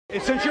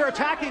Since you're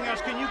attacking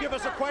us, can you give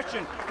us a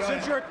question?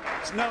 Mr.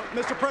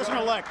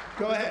 President-elect.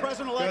 Go ahead. Mr.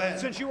 President-elect,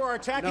 since you are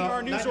attacking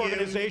our news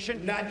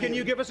organization, can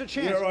you give us a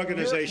chance? Your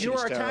organization You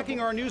are is attacking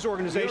terrible. our news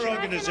organization. Your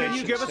organization Can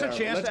you give is us a chance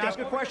terrible. to Let's ask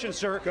go. a question,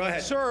 sir? Go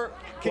ahead. Sir,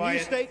 can Quiet.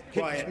 you state,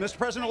 Quiet. Mr.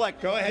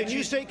 President-elect, Go ahead. can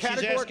you state She's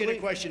asking categorically, a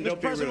question. Mr. Don't be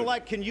rude.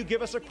 President-elect, can you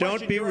give us a question?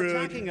 Don't be You're rude.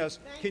 attacking us.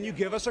 Can you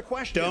give us a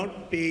question?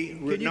 Don't be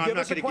rude. Can you No, give I'm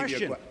not us a going to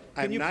give you a question? question.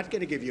 I'm not going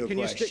to give you a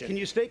question. Can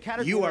you state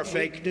categorically? You are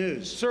fake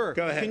news. Sir,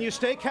 Go ahead. can you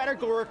state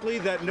categorically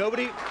that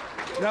nobody...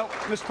 No,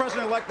 Mr.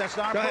 President-elect, that's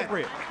not Go ahead.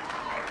 appropriate.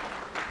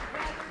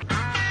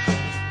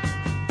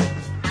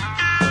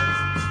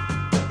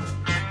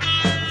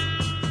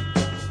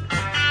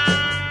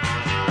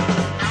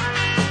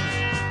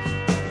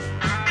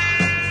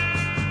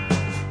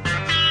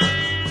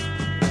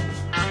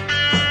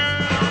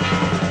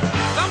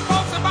 Some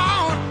folks are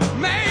born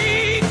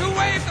made to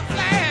wave the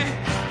flag,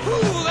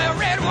 ooh, they're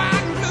red, white,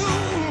 and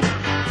blue.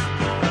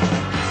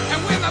 And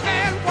when the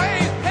band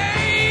plays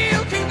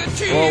Hail King the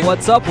Chief, Well,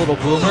 what's up, little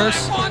boomers?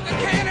 I point the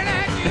cannon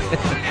at you.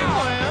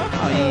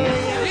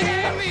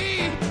 Yeah,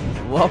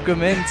 me.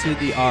 Welcome into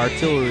the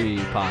Artillery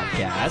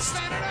Podcast.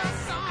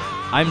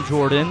 I'm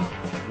Jordan.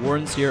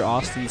 Warren's here.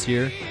 Austin's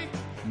here.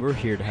 We're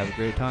here to have a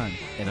great time.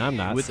 And I'm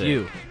not with sick.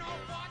 you.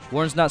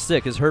 Warren's not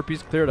sick. His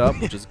herpes cleared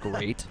up, which is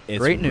great. It's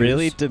great news.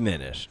 really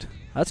diminished.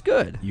 That's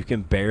good. You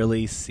can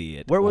barely see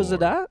it. Where was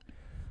it at?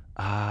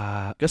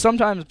 Uh, Because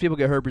sometimes people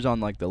get herpes on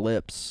like the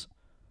lips,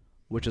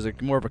 which is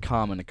more of a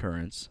common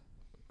occurrence.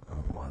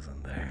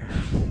 wasn't there.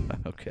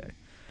 Okay.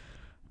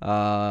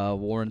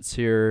 Warren's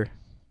here.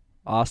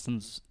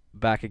 Austin's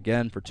back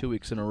again for 2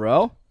 weeks in a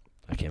row.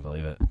 I can't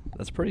believe it.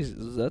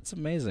 That's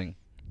amazing.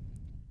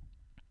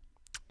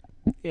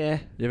 Yeah.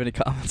 You have any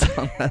comments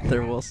on that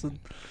there, Wilson?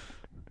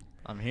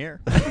 I'm here.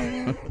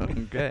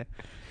 Okay.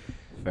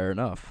 Fair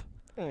enough.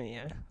 Oh,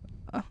 yeah.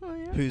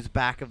 Who's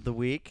back of the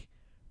week?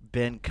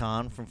 Ben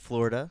Kahn from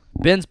Florida.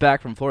 Ben's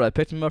back from Florida. I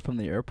picked him up from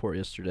the airport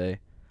yesterday.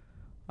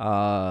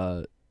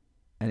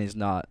 And he's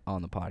not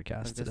on the I was podcast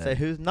going to today. say,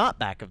 who's not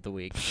back of the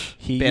week?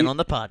 He Ben on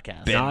the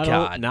podcast.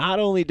 not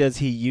only does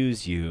he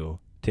use you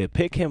to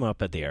pick him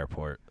up at the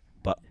airport,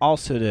 but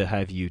also to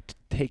have you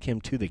take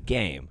him to the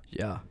game.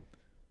 Yeah.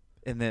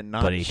 And then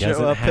not But he show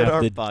doesn't up at our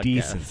have the podcast.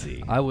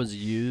 decency. I was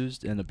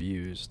used and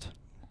abused.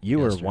 You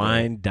were yesterday.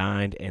 wined,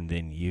 dined, and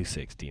then you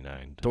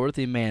 69'd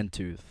Dorothy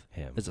Mantooth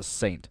him. is a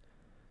saint.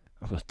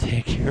 I will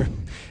take your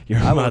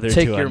I will mother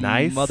take to your a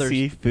nice mother's-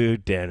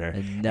 seafood dinner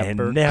and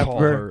never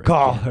never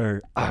call again.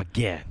 her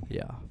again.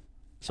 Yeah.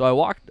 So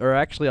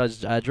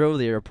I drove to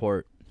the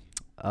airport,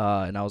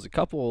 and I was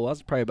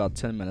probably about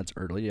 10 minutes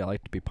early. I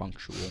like to be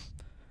punctual.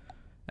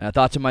 And I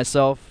thought to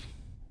myself,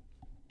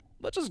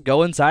 let's just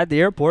go inside the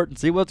airport and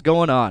see what's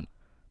going on.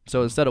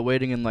 So instead of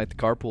waiting in like the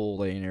carpool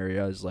lane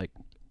area,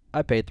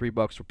 I paid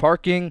 $3 for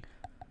parking,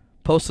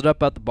 posted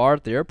up at the bar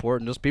at the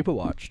airport, and just people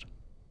watched.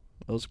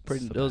 It was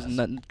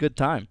a good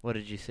time. What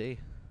did you see?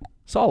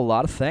 Saw a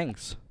lot of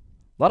things.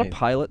 A lot of Yeah.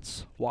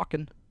 pilots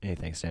walking.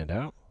 Anything stand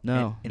out?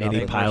 No. Any Any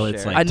Nothing.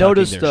 pilots like I tucking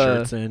noticed, their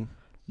shirts in?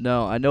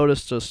 No, I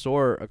noticed a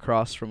store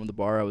across from the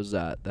bar I was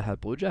at that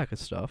had Blue Jacket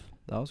stuff.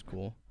 That was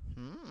cool.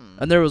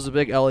 And there was a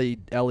big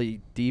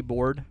LED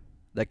board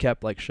that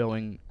kept like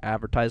showing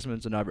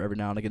advertisements, and every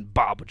now and again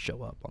Bob would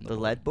show up on the The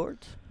board. lead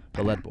boards?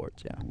 The LED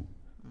boards, yeah.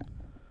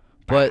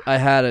 But I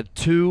had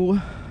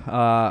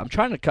I'm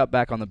trying to cut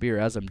back on the beer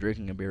as I'm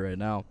drinking a beer right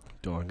now.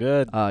 Doing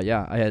good.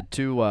 Yeah, I had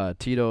 2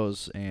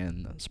 Tito's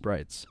and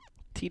Sprites.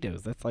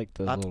 Tito's, that's like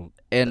the Not- little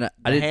And I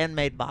The didn't,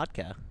 handmade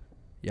vodka,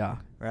 yeah,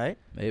 right?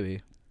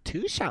 maybe.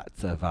 2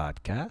 shots of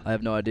vodka. I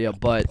have no idea,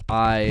 but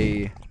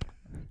I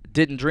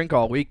didn't drink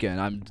all weekend.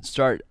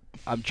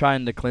 I'm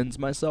trying to cleanse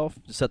myself,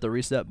 just hit the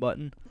reset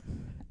button.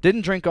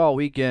 Didn't drink all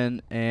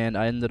weekend, and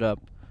I ended up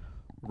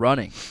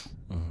running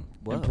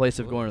in place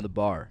of going to the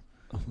bar.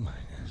 Oh my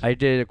I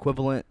did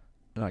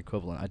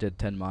I did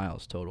 10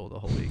 miles total the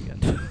whole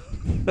weekend.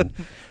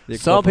 The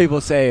Some equivalent-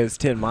 people say it's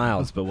 10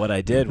 miles, but what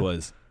I did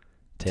was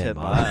 10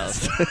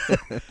 miles.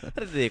 That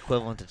is the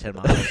equivalent to 10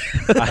 miles.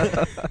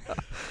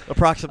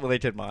 Approximately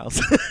 10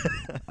 miles.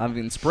 I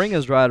mean, spring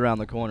is right around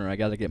the corner. I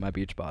got to get my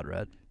beach bod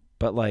red.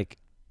 But like,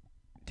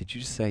 did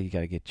you just say you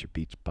got to get your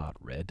beach bod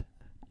red?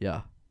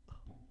 Yeah,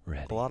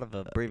 Ready. A lot of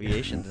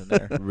abbreviations in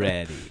there.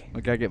 Ready.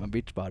 I got to get my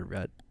beach bod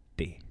red.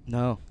 D.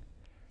 No.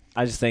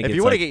 I just think If it's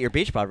you want to like, get your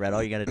beach bod red,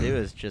 all you got to do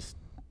is just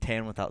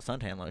tan without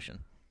suntan lotion.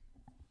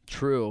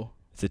 True.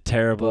 it's a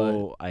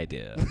terrible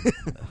idea.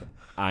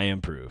 I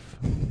approve.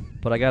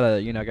 But I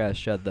gotta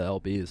shed the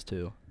LBs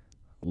too.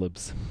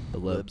 Libs. The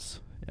libs.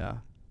 Yeah.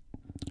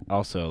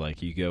 Also,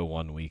 like, you go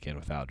one weekend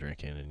without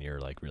drinking and you're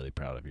like really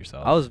proud of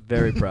yourself. I was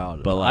very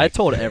proud. But, I like,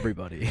 told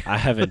everybody. I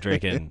haven't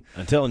drinking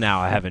until now.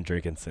 I haven't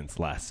drinking since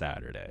last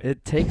Saturday.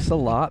 It takes a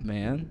lot,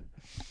 man.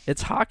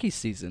 It's hockey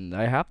season.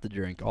 I have to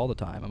drink all the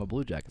time. I'm a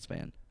Blue Jackets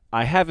fan.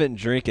 I haven't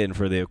drinking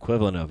for the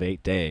equivalent of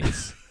 8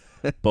 days.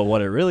 But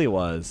what it really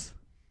was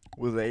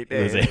 8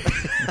 was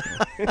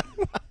it.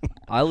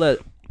 I let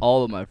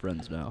All of my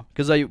friends know.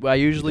 Because I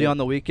usually, on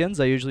the weekends,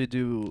 I usually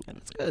do. And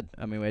it's good.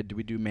 I mean,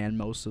 we do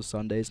Mimosa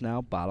Sundays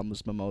now,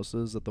 bottomless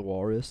mimosas at the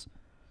Walrus.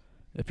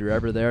 If you're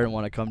ever there and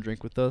want to come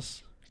drink with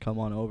us, come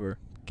on over.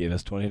 Give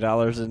us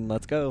 $20 and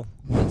let's go.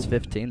 It's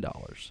 $15.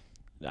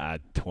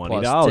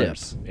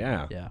 $20.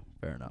 Yeah. Yeah,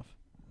 fair enough.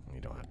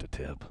 You don't have to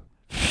tip.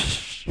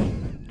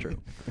 True.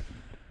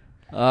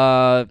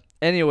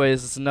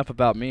 Anyways, it's enough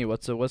about me.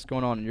 What's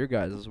going on in your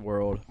guys'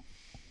 world?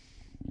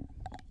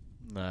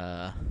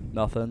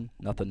 Nothing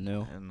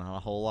new. And not a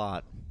whole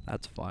lot.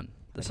 That's fun.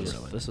 This Not is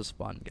really. this is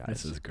fun, guys.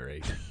 This is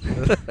great.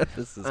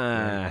 This is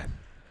great.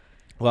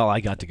 Well, I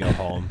got to go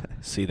home,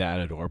 see that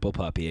adorable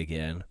puppy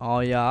again Oh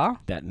yeah,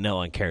 that no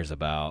one cares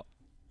about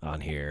on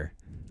here.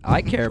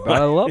 I care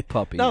about. I love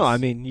puppies. No, I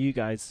mean you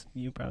guys.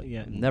 You probably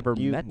Never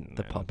you, met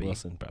the puppy.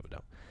 Listen, probably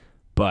don't.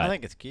 But I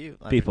think it's cute.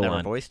 I've people never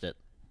on- voiced it.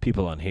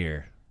 people on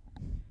here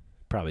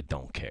probably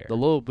don't care. the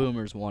little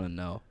boomers want to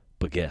know.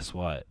 But guess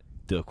what?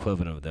 The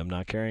equivalent of them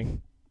not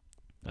caring,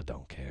 I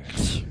don't care.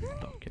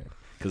 Don't care.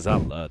 Because I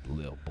love the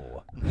little boy.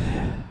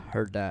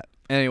 Heard that.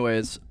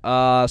 Anyways,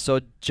 so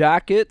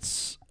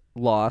Jackets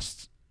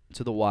lost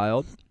to the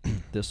Wild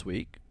this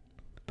week.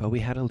 But we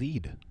had a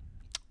lead.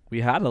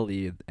 We had a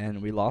lead,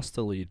 and we lost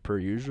the lead per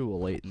usual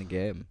late in the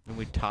game. And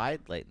we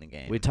tied late in the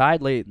game. We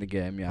tied late in the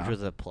game, yeah. Which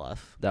was a plus.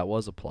 That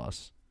was a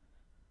plus.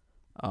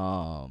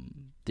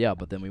 Yeah,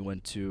 but then we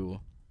went to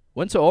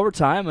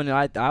overtime, and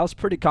I was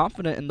pretty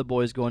confident in the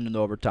boys going into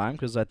overtime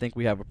because I think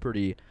we have a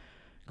pretty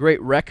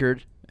great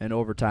record in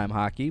overtime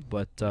hockey,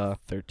 but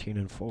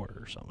 13-4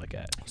 or something like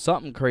that.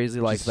 something crazy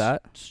like Just-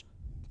 that.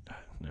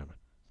 Never mind.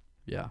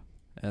 Yeah.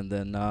 And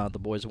then the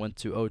boys went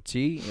to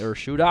OT or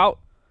shootout,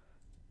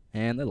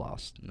 and they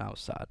lost, and I was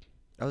sad.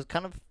 I was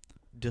kind of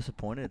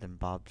disappointed in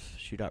Bob's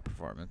shootout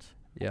performance.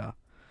 Yeah.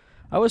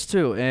 I was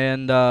too,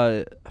 and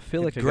I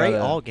feel like I great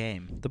gotta- all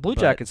game. The Blue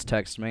but Jackets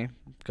text me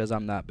because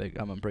I'm that big.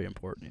 I'm pretty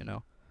important, you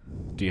know.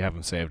 Do you have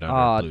them saved under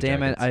Ah, Blue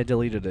damn it! Jackets? I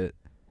deleted it.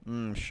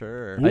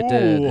 Sure. I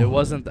did. It Ooh.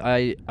 wasn't.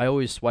 I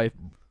always swipe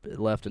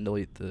left and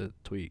delete the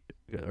tweet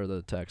or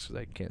the text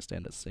because I can't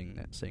stand it seeing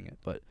it.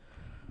 But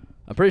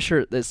I'm pretty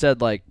sure it said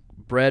like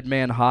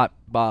Breadman hot,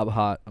 Bob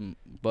hot.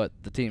 But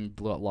the team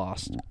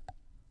lost.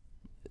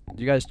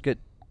 Do you guys get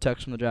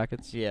text from the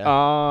Jackets? Yeah.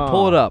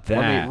 Pull it up.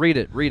 Let that. me read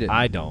it. Read it.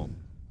 I don't.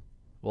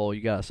 Well,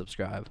 you gotta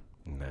subscribe.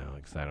 No,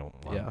 because I don't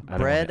want. Yeah. I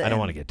don't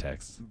want to and- get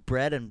texts.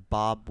 Brett and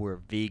Bob were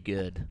V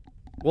good.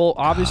 Well,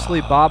 obviously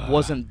Bob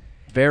wasn't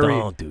very.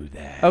 Don't do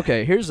that.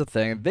 Okay, here's the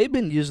thing. They've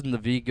been using the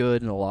V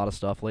good in a lot of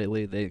stuff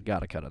lately. They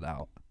gotta cut it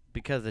out.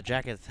 Because the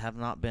Jackets have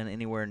not been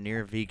anywhere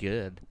near V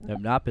good. They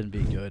have not been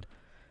V good,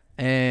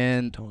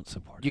 and Don't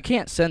support. you it.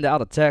 can't send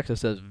out a text that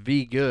says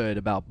V good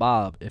about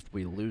Bob if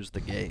we lose the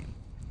game.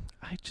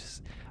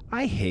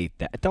 I hate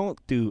that. Don't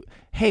do.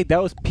 Hey,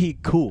 that was P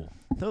cool.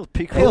 That was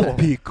pretty That was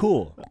P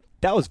cool.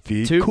 That was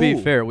V To cool.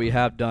 be fair, we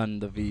have done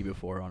the V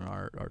before on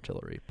our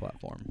artillery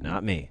platform.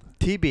 Not me.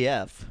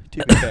 TBF,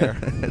 to be fair.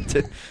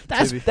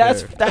 That's be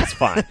that's fair. that's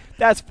fine.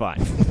 That's fine.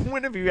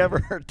 When have you ever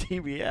heard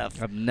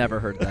TBF? I've never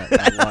heard that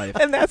in my life.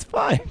 And that's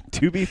fine.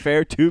 To be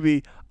fair, to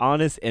be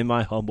honest, in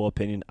my humble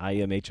opinion,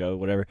 IMHO,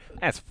 whatever,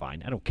 that's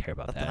fine. I don't care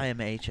about That's that.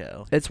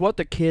 IMHO. It's what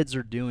the kids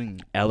are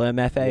doing.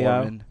 LMFAO.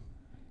 Warren.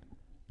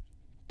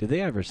 Did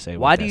they ever say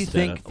Why what do that you stood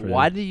think? up for?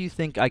 Why do you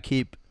think I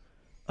keep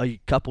a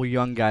couple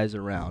young guys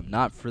around?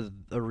 Not for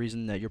the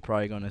reason that you're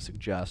probably going to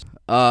suggest.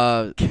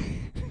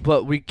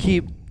 But we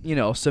keep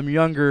some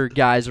younger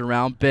guys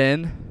around.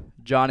 Ben,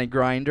 Johnny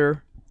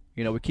Grinder.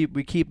 We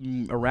keep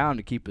him around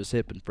to keep us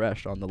hip and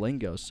fresh on the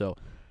lingo. So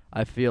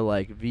I feel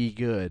like V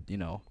good.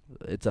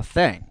 It's a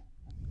thing.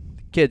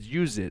 Kids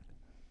use it.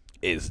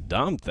 It's a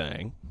dumb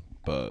thing,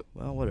 but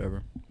Well,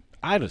 whatever.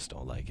 I just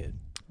don't like it.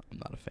 I'm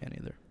not a fan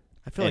either.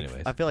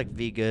 Anyways. I feel like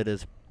V good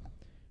is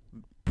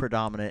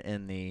predominant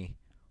in the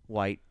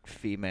white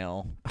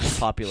female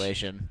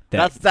population.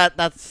 That-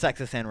 That's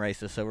sexist and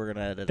racist, so we're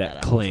gonna edit that That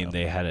out. claim so.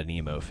 they had an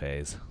emo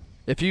phase.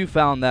 If you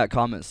found that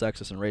comment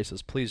sexist and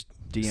racist, please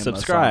DM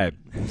Subscribe.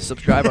 us.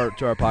 Subscribe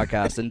to our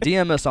podcast and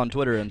DM us on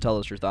Twitter and tell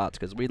us your thoughts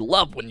because we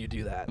love when you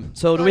do that.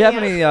 So, do we have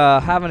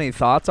any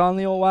thoughts on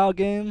the old WoW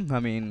game? I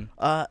mean,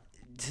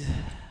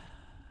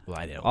 Well,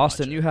 I didn't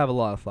Austin, watch you have a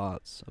lot of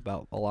thoughts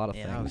about a lot of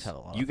Yeah, I always things. have a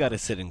lot. it. You of got to fun.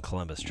 sit in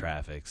Columbus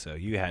traffic, so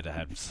you had to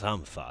have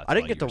some thoughts. I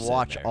didn't while get you to were sitting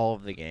watch there. all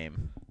of the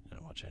game. I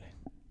didn't watch any.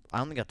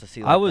 I only got to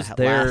see. I Like, was the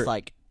there- last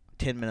like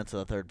 10 minutes of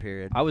the third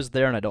period. I was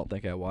there, and I don't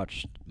think I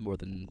watched more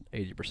than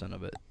 80%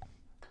 of it.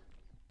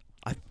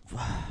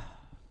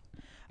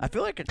 I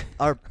feel like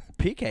our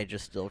PK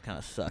just still kind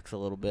of sucks a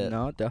little bit.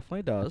 No, it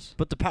definitely does.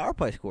 But the power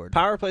play scored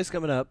Power play's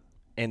coming up,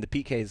 and the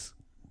PK's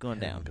going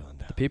down. Going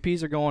down. The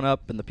PPs are going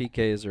up, and the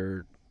PKs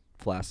are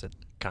flaccid.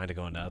 Kind of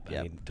going up. Yep.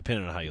 I mean,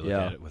 depending on how you look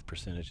Yeah. at it, with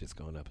percentage, it's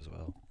going up as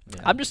well.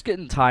 Yeah. I'm just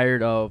getting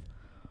tired of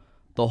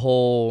the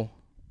whole,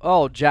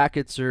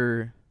 Jackets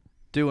are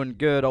doing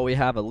good. Oh, we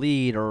have a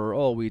lead,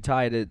 or we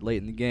tied it late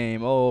in the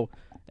game.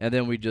 And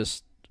then we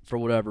just, for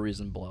whatever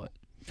reason, blow it.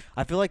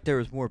 I feel like there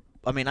was more.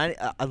 I mean, I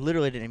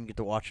literally didn't even get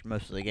to watch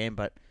most of the game,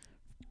 but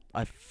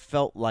I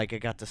felt like I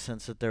got the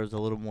sense that there was a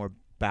little more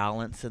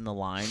balance in the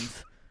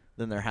lines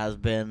than there has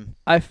been.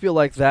 I feel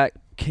like that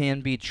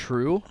can be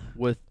true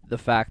with the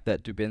fact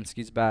that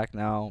Dubinsky's back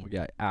now. We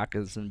got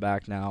Atkinson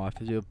back now. I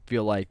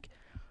feel like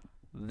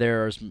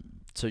there's,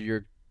 to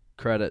your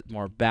credit,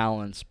 more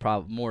balance,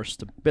 more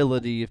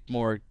stability,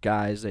 more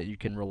guys that you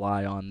can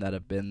rely on that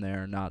have been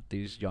there, not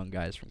these young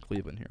guys from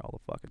Cleveland here all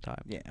the fucking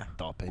time. Yeah.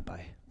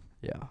 Bye.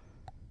 Yeah.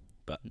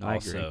 But No, I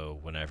agree. also,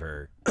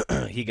 whenever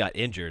he got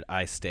injured,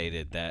 I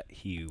stated that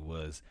he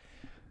was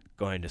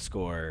going to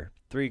score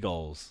 3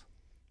 goals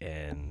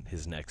in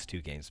his next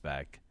 2 games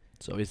back.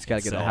 So he's got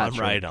to get So a hat I'm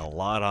trick. riding a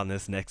lot on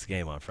this next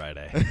game on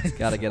Friday. He's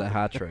got to get a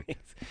hat trick.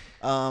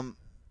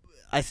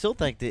 I still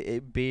think that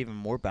it'd be even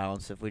more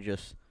balanced if we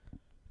just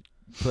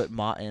put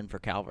Mott in for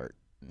Calvert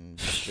and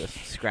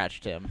just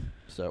scratched him,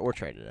 or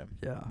traded him.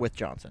 Yeah. With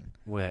Johnson.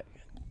 But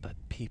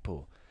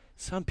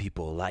some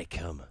people like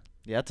him.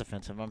 Yeah, that's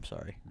offensive. I'm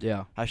sorry.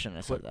 Yeah. I shouldn't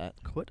have said that.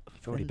 Quit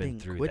You've already been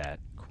through quit, that.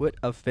 Quit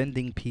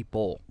offending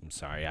people. I'm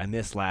sorry. I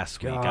missed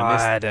last week.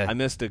 God. I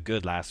missed a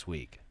good last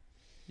week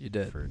You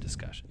did. for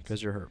discussions.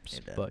 Because you're herps.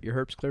 You did. But your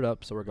herps cleared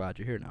up, so we're glad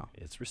you're here now.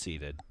 It's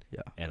receded.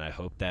 Yeah. And I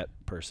hope that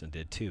person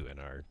did too in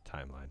our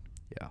timeline.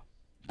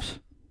 Yeah.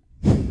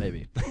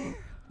 Maybe.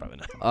 Probably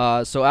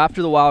not. So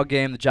after the Wild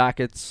game, the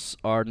Jackets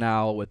are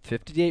now with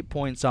 58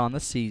 points on the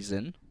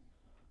season.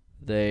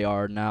 They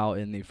are now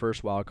in the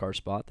first wild card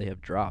spot. They have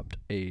dropped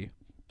a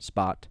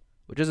spot,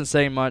 which isn't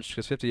saying much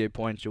because 58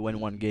 points, you win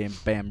 1 game,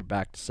 bam, you're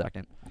back to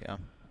second. Yeah.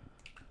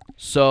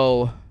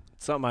 So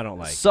Something I don't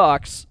like.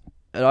 sucks.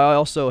 And I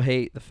also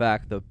hate the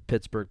fact the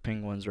Pittsburgh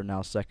Penguins are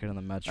now second in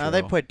the Metro.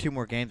 They played 2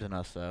 more games than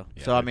us, though.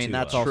 Yeah, So, I they're mean, 2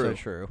 that's up. also True.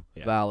 true.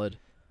 Yeah. Valid.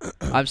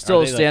 I'm still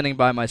they, like- standing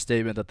by my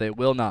statement that they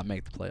will not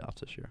make the playoffs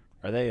this year.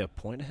 Are they a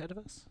point ahead of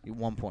us?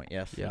 1 point,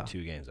 yes. Yeah.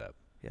 2 games up.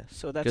 Yes.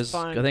 So that's Because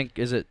fine. I think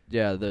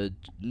the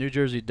New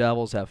Jersey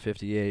Devils have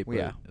 58, but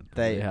Yeah,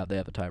 they they- have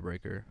the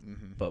tiebreaker.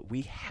 Mm-hmm. But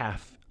we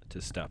have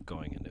to stop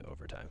going into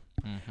overtime.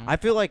 I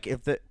feel like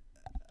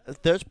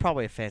there's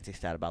probably a fancy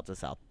stat about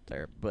this out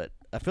there, but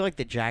I feel like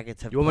the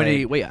Jackets have You want me played.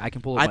 to wait? I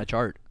can pull up my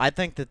chart. I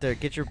think that they're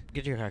get your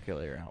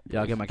calculator out. Yeah,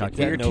 I'll get my Get Get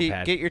your calculator.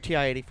 notepad. get your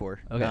TI-84.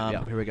 Okay,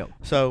 yeah, here we go.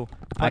 So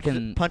I punch,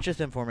 can- punch this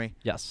in for me.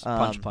 Yes,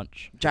 Um, punch.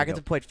 Here we Jackets go.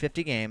 have played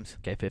 50 games,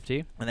 Okay,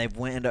 50. and they've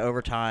went into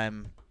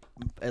overtime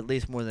at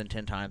least more than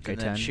 10 times, Okay,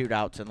 and then 10.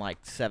 shootouts and like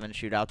 7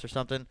 shootouts or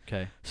something.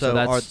 Okay, So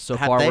that's are- so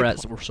have far they we're at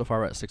pl- so far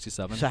we're at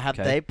 67. So have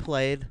okay. they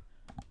played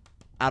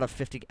out of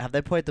 50? Have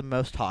they played the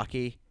most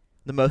hockey,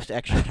 the most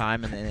extra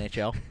time in the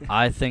NHL?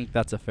 I think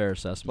that's a fair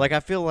assessment. Like I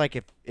feel like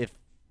if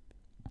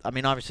I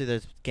mean obviously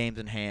there's games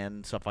in hand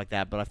and stuff like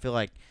that, but I feel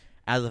like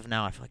as of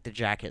now I feel like the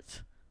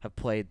Jackets have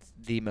played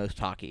the most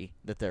hockey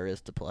that there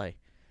is to play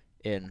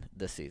in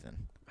this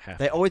season.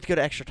 They always go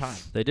to extra time.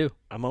 They do.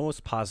 I'm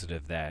almost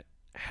positive that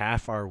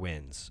half our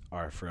wins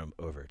are from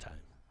overtime.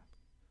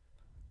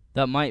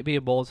 That might be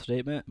a bold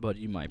statement, but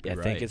you might be I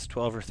right. think it's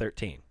 12 or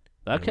 13.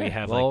 And okay. we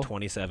have well, like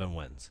 27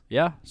 wins.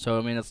 yeah. So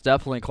I mean, it's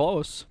definitely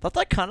close. That's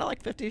like kind of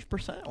like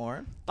 50%,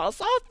 Warren. That's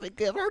not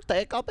give or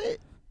take a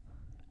bit.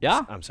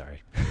 Yeah. I'm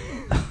sorry.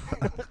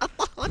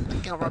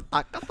 Give or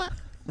take a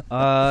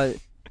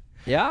bit.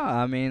 Yeah.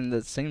 I mean,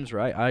 that seems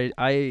right.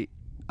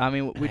 I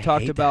mean, we I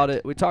talked hate about that.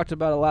 it. We talked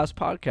about it last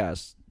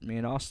podcast, me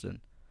and Austin,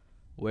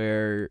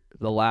 where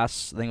the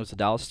last, I think it was the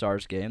Dallas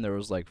Stars game. There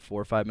was like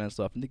 4 or 5 minutes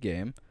left in the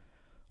game.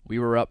 We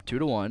were up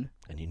 2-1.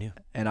 And you knew.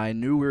 And I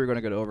knew we were going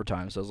to go to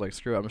overtime, so I was like,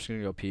 screw it, I'm just going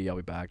to go pee, I'll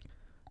be back.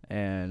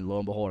 And lo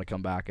and behold, I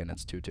come back, and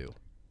it's 2-2.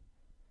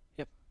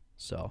 Yep.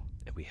 So,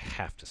 And we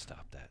have to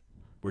stop that.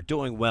 We're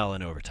doing well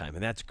in overtime,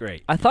 and that's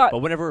great. I thought, But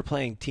whenever we're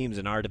playing teams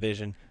in our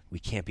division, we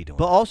can't be doing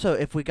But that. also,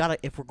 if we're going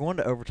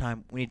to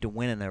overtime, we need to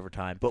win in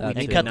overtime. But we That's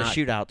need to it. cut the Not-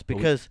 shootouts but we-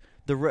 because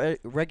the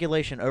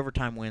regulation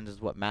overtime wins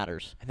is what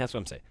matters, And that's what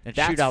I'm saying. and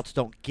That's- shootouts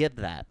don't give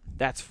that.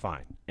 That's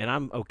fine. And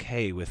I'm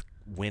okay with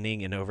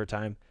winning in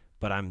overtime,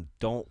 but I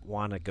don't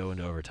want to go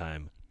into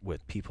overtime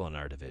with people in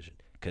our division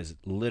because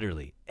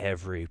literally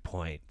every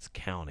point's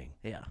counting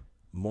Yeah.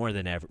 more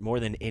than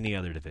any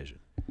other division.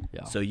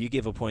 yeah. So you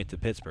give a point to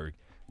Pittsburgh,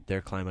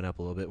 they're climbing up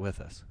a little bit with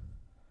us.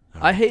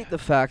 I hate the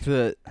fact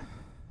that,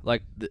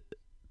 like,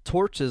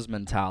 Torch's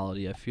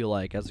mentality, I feel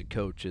like, as a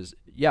coach, is,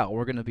 yeah,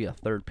 we're going to be a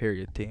third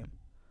period team.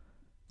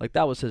 Like,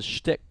 that was his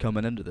shtick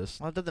coming into this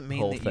Well, it doesn't mean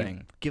whole that thing.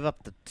 you give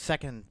up the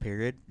second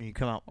period and you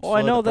come out. Oh,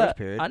 I slow know the first that.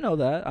 Period. I know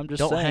that. I'm just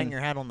Don't saying. hang your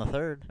hat on the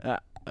third.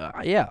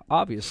 Yeah,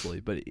 obviously,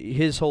 but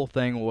his whole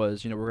thing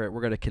was, we're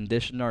going to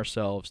condition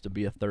ourselves to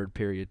be a third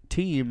period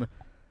team.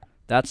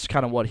 That's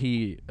kind of what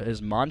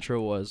his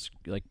mantra was,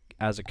 like,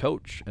 as a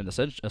coach, and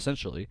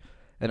essentially.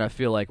 And I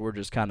feel like we're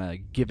just kind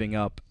of giving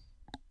up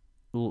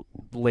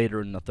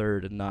later in the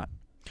third and not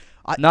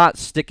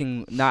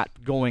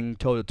going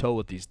toe to toe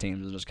with these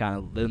teams, and just kind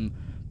of them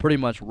pretty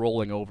much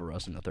rolling over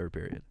us in the third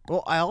period.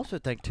 Well, I also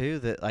think too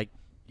that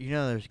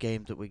there's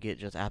games that we get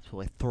just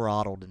absolutely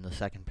throttled in the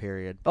second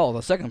period. Oh,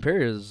 the second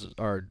periods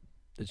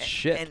it's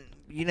shit. And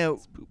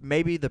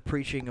maybe the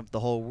preaching of the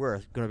whole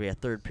we're going to be a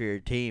third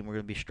period team, we're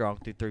going to be strong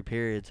through 3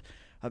 periods.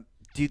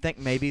 Do you think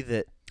maybe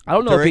that I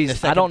don't know if during the I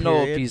second don't know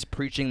if period- he's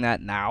preaching that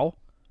now,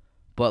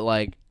 but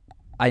like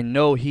I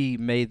know he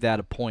made that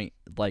a point,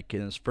 like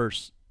in his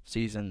first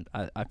season.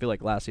 I feel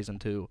like last season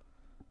too.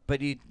 But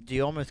do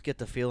you almost get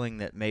the feeling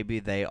that maybe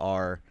they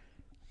are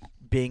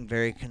being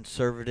very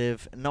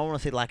conservative? And I don't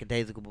want to say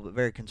lackadaisical, but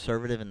very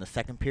conservative in the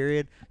second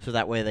period, so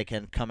that way they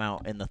can come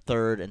out in the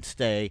third and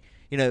stay.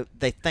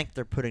 They think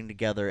they're putting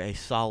together a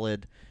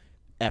solid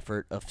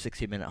effort of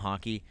 60-minute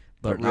hockey,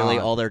 but They're really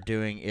not. all they're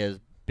doing is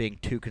being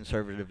too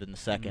conservative in the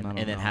second I and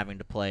don't then know. having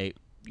to play,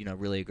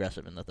 really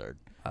aggressive in the third.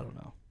 I don't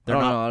know. They're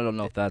I not- don't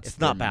know if that's it's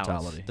not their balanced.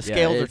 mentality. The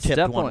scales are it's tipped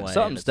one definitely- way, and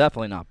Something's it's-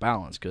 definitely not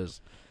balanced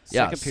because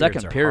second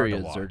periods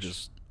periods are are watch.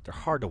 just They're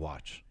hard to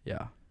watch.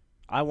 yeah.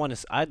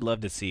 I'd love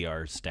to see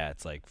our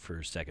stats like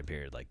for second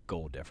period, like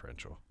goal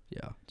differential.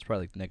 Yeah, it's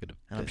probably like negative.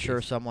 And I'm 50s.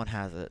 sure someone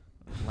has it,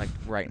 like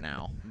right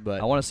now.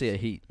 But I want to see a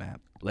heat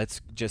map.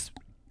 Let's just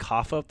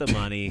cough up the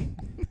money.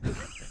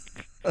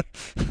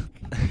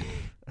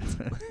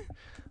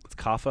 Let's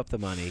cough up the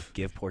money.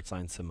 Give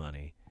Portsline some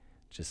money.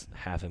 Just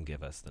have him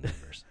give us the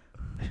numbers.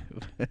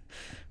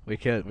 we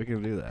can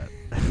do that.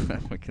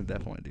 We can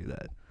definitely do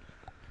that.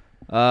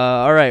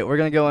 All right, we're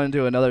gonna go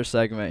into another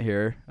segment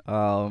here.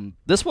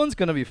 This one's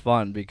gonna be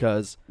fun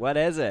because What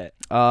is it?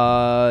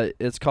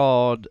 it's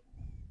called.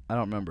 I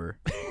don't remember.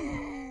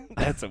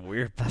 That's a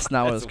weird. That's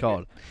not what That's it's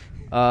weird.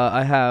 called.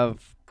 I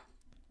have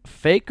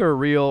fake or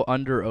real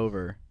under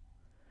over,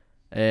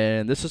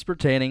 and this is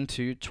pertaining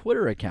to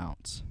Twitter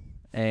accounts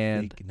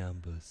and Fake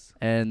numbers.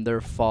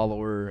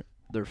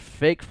 their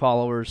fake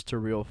followers to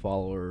real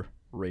follower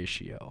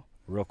ratio.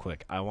 Real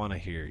quick, I want to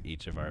hear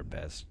each of our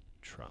best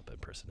Trump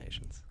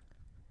impersonations.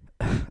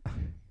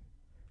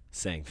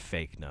 Saying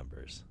fake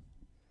numbers.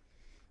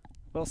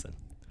 Wilson.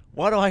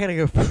 why do I gotta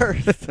go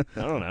first?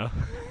 I don't know.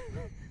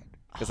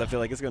 Because I feel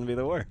like it's going to be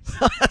the worst.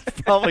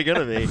 It's probably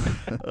gonna be.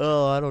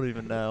 Oh, I don't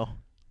even know.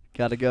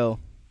 Gotta go.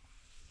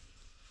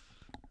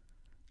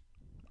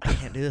 I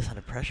can't do this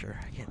under pressure.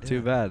 I can't do Too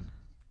it. bad.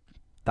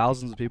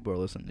 Thousands of people are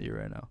listening to you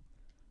right now,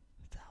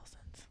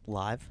 Thousands.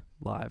 Live?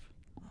 live.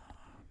 Oh,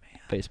 man.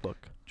 Facebook.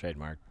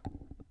 Trademark.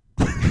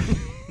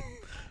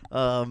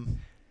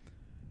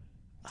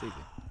 It's easy.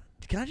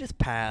 Can I just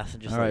pass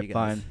and just All let right, you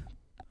guys?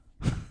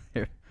 fine.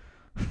 Here.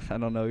 I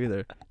don't know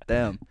either.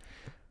 Damn.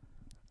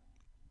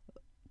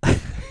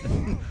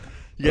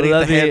 You gotta Let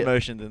get the hand me-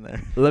 motions in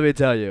there. Let me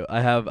tell you,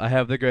 I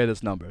have the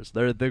greatest numbers.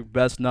 They're the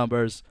best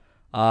numbers.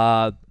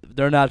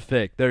 They're not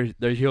fake. They're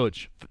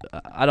huge.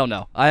 I don't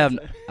know. I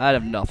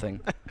have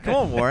nothing. Come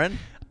on, Warren.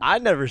 I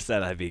never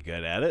said I'd be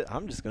good at it.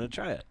 I'm just going to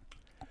try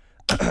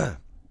it.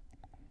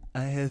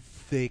 I have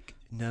fake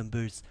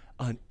numbers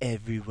on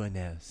everyone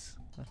else.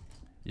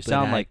 You But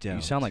sound I like don't.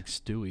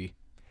 Stewie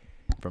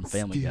from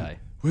Family Stewie. Guy.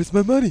 Where's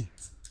my money?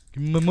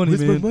 Give me my money,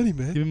 Where's man. my money,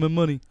 man? Give me my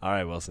money. All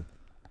right, Wilson.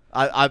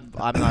 I'm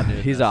not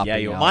doing He's this. opting Yeah,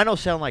 you out. are. Mine will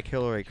sound like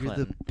Hillary You're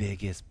Clinton. the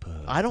biggest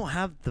pug. I don't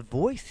have the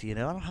voice, I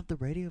don't have the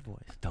radio voice.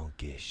 Don't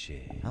get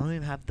shit. I don't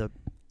even have the.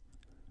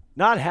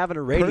 Not having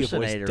a radio voice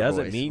Personator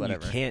doesn't voice, mean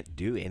whatever. you can't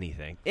do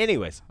anything.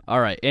 Anyways, All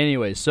right.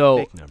 Anyway, so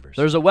fake numbers.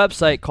 there's a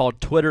website called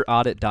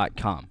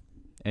TwitterAudit.com.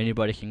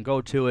 Anybody can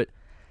go to it,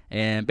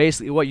 and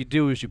basically what you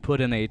do is you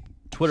put in a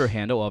Twitter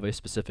handle of a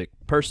specific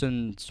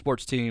person,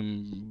 sports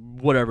team,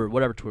 whatever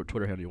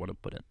Twitter handle you want to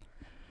put in,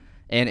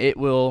 and it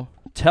will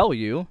tell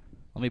you.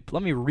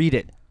 Let me read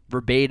it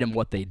verbatim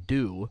what they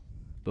do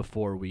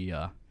before we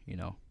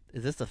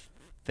Is this a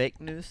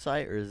fake news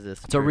site or is this?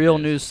 It's a true real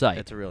news site.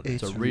 It's a real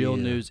It's news. a real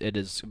news. It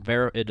is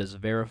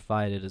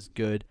verified. It is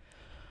good.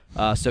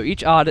 So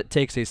each audit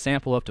takes a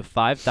sample up to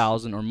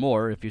 5,000 or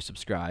more if you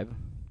subscribe,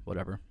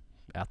 whatever,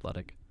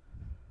 athletic.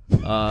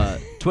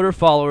 Twitter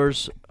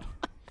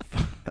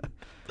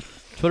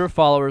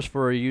followers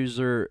for a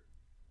user,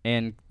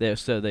 and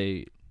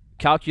they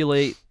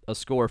calculate a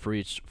score for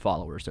each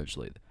follower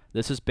essentially.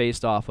 This is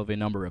based off of a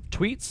number of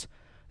tweets,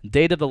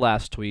 date of the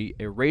last tweet,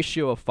 a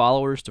ratio of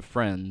followers to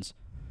friends,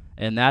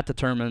 and that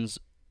determines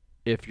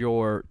if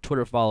your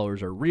Twitter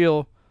followers are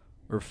real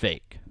or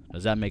fake.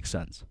 Does that make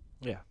sense?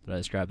 Yeah. Did I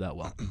describe that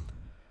well?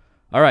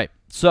 All right.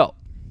 So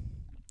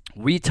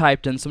we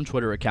typed in some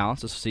Twitter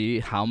accounts to see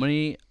how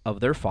many of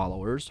their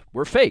followers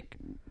were fake.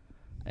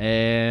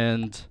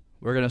 And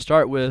we're going to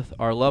start with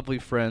our lovely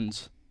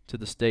friends to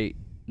the state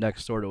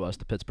next door to us,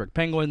 the Pittsburgh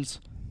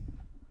Penguins.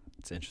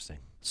 It's interesting.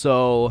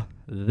 So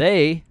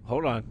they,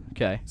 Hold on.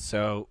 okay,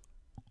 So,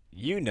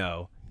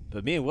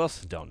 but me and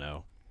Wilson don't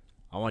know.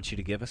 I want you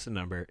to give us a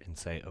number and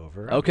say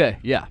over. or okay,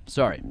 yeah,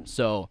 sorry.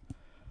 So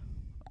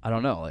I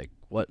don't know, like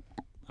what,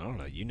 under. I don't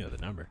know. You know the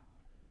number.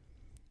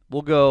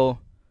 we'll go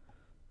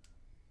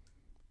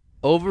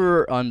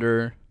over or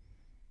under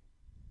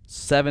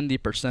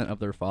 70% of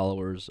their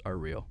followers are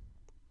real.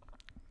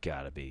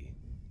 Gotta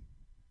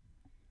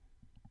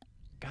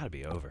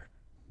be over.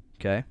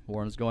 Okay,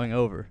 Warren's going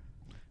over.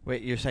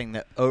 Wait, you're saying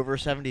that over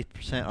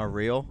 70% are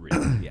real?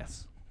 Real.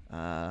 Yes.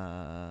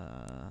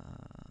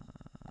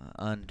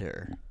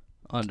 Under.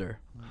 Under.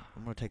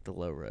 I'm gonna take the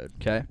low road.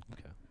 Okay.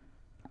 Okay.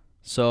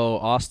 So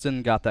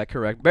Austin got that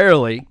correct.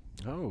 Barely.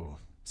 Oh.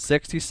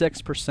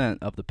 66%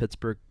 of the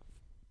Pittsburgh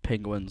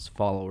Penguins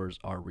followers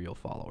are real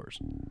followers.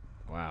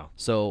 Wow.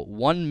 So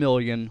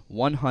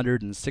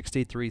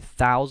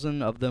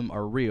 1,163,000 of them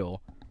are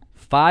real.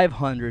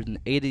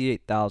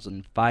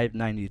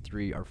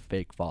 588,593 are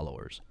fake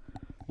followers.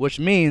 Which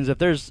means if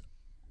there's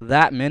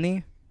that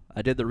many,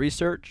 I did the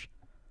research,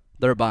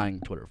 they're buying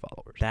Twitter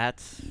followers.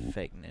 That's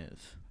fake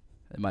news.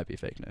 It might be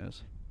fake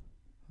news.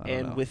 I don't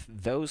And know. with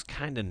those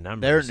kind of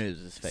numbers, Their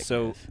news is fake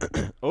so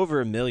news. over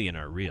 1 million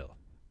are real.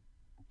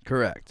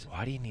 Correct.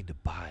 Why do you need to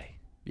buy?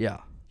 Yeah,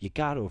 You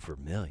got over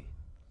 1 million.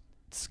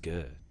 It's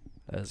good.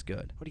 that is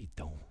good. What are you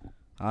doing?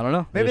 I don't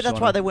know. Maybe Just that's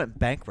why wanna- they went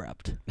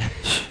bankrupt.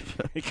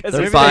 Because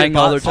They're maybe buying they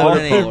all their bought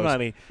Twitter their followers.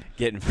 money,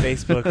 getting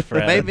Facebook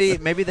friends.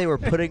 maybe they were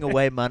putting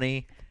away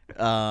money,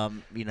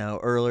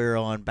 earlier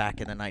on back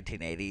in the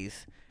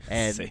 1980s,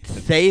 and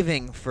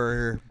saving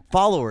for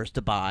followers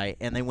to buy,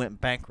 and they went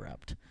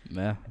bankrupt.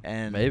 Yeah,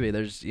 And maybe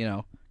there's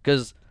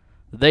because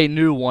they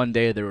knew one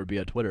day there would be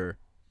a Twitter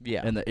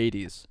yeah, in the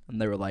 80s,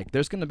 and they were like,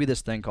 "There's gonna be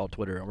this thing called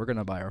Twitter, and we're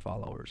gonna buy our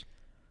followers."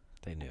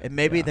 They knew. and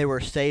maybe yeah. they were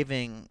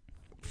saving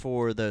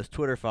for those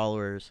Twitter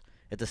followers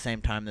at the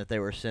same time that they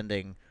were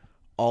sending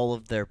all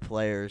of their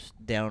players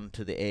down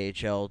to the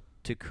AHL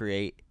to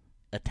create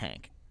a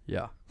tank.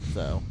 Yeah,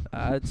 So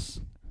it's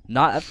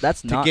not.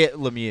 That's to not. get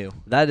Lemieux,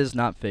 That is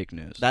not fake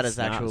news. that It's is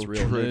not actual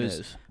real true news.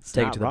 news.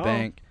 Take it not to the wrong.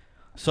 bank.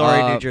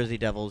 Sorry, Uh, New Jersey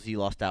Devils, you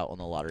lost out on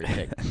the lottery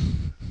pick.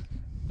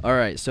 All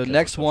right, so 'Cause of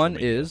next social one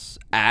media. is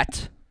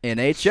at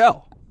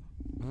NHL.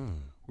 Mm.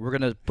 We're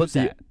gonna put Who's the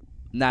that?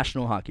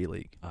 National Hockey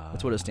League.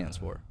 That's what it stands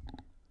for.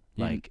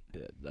 You- Like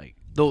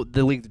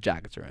the league the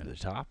Jackets are the in.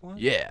 top one?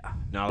 Yeah,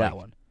 No, that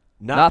like- one.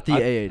 Not, Not the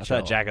I AHL.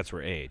 thought Jackets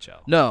were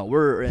AHL. No,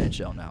 we're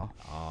NHL now.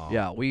 Oh.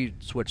 Yeah, we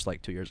switched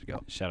like 2 years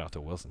ago. Shout out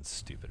to Wilson's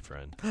stupid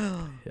friend.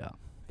 Yeah.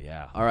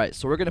 Yeah. All right,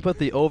 so we're gonna put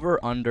the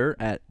over under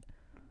at.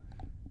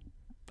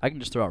 I can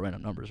just throw out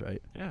random numbers,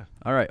 right? Yeah.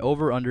 All right,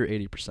 over under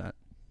 80%.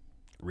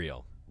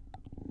 Real.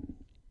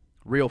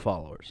 Real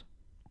followers.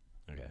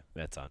 Okay.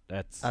 That's on.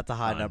 That's That's a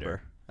high under.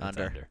 number. That's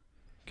Under.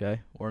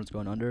 Okay, Warren's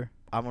going under.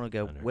 I'm gonna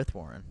go Under. with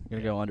Warren.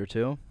 You're gonna go under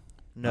too.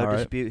 No All right.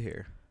 dispute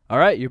here. All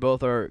right, you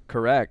both are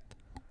correct.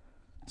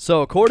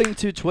 So, according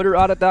to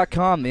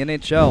TwitterAudit.com, the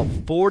NHL,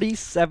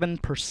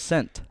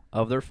 47%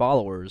 of their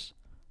followers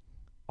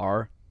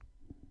are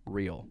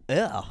real.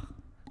 Yeah.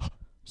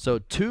 So,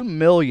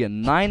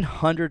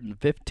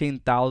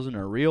 2,915,000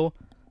 are real.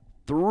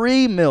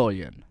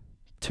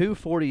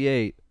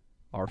 3,248,000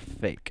 are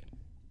fake.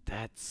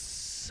 That's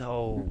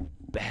so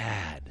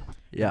bad.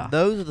 Yeah.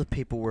 Those are the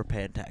people we're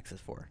paying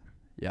taxes for.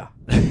 Yeah.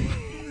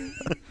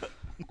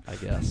 I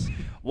guess.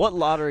 What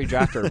lottery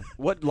drafter?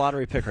 What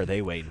lottery pick are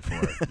they waiting for?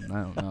 I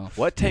don't know.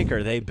 What tank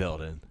are they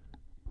building?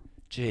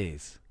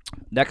 Jeez.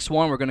 Next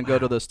one, we're gonna go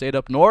to the state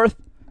up north,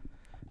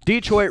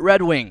 Detroit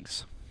Red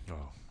Wings.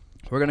 Oh.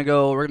 We're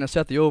gonna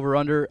set the over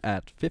under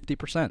at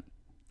 50%.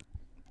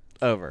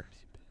 Over.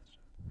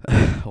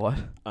 What?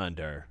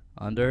 Under.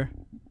 Under?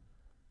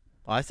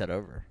 Oh, I said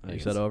over. I You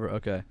guess- said over.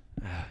 Okay.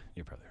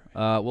 You're probably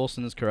right.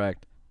 Wilson is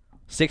correct.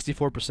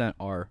 64%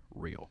 are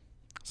real.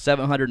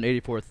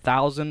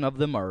 784,000 of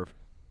them are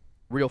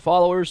real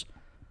followers.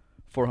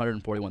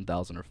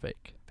 441,000 are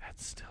fake.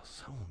 That's still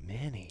so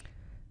many.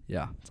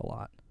 Yeah, it's a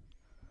lot.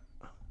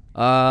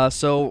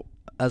 So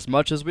as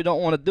much as we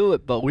don't want to do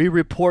it, but we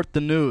report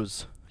the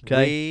news.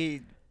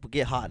 Okay, We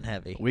get hot and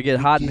heavy. we get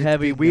hot and get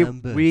heavy. the We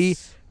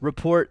numbers.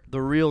 report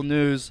the real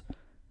news,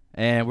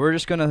 and we're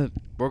just gonna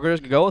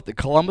go with the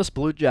Columbus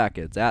Blue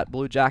Jackets at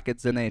Blue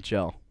Jackets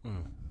NHL.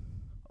 Mm.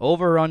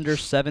 Over under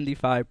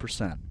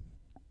 75%.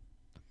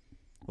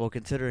 Well,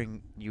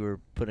 considering you were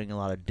putting a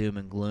lot of doom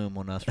and gloom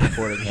on us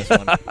reporting this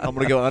one, I'm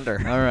gonna go under.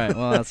 All right.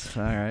 Well, that's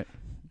all right.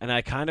 And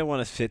I kind of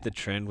want to fit the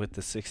trend with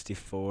the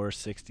 64,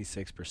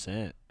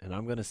 66%. And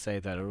I'm going to say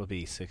that it'll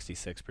be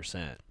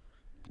 66%.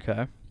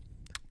 Okay.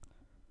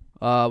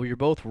 Well, you're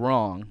both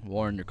wrong,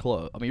 Warren. You're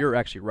close. I mean, you're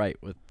actually right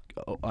with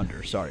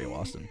under. Sorry,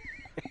 Austin.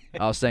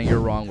 I was saying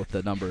you're wrong with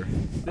the number.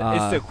 It's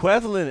the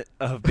equivalent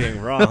of being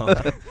wrong,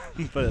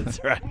 but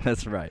it's right.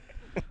 That's right.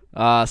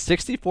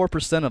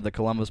 64% of the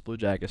Columbus Blue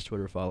Jackets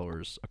Twitter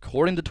followers,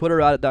 according to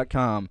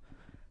TwitterAudit.com,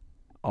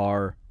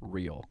 are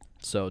real.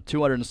 So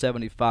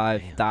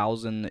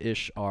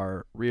 275,000-ish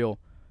are real.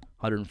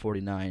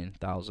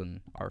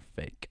 149,000 are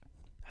fake.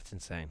 That's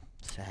insane.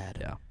 Sad.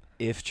 Yeah.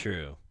 If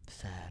true.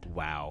 Sad.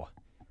 Wow.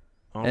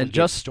 And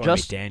just for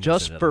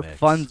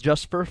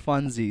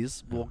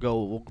funsies,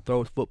 we'll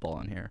throw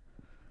football in here.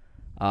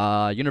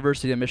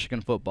 University of Michigan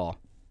football.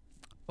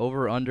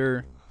 Over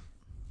under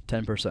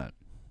 10%.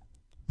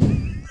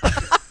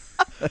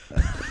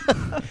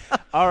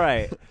 All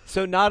right.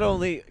 So not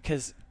only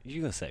because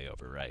you're gonna say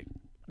over, right?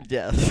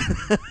 Yes.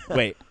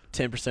 Wait,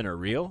 10% are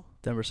real.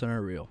 10%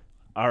 are real.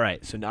 All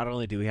right. So not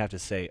only do we have to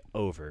say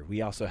over,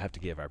 we also have to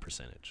give our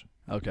percentage.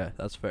 Okay,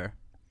 that's fair.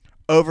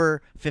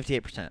 Over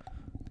 58%.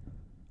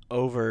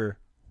 Over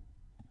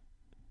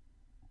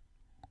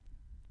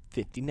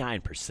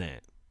 59%.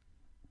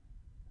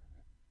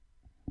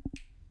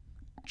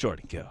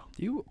 Jordan, go.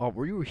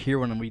 Were you here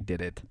when we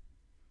did it?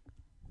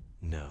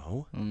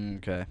 No.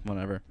 Okay,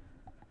 whatever.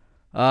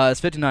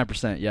 It's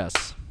 59%.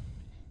 Yes.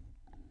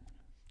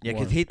 Yeah,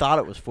 because he thought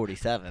it was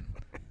 47.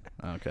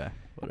 Okay,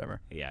 whatever.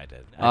 Yeah, I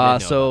did. I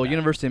did know So about that.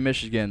 University of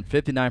Michigan,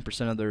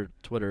 59% of their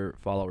Twitter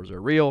followers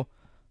are real.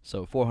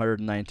 So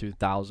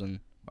 492,000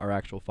 are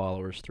actual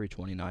followers.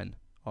 329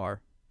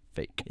 are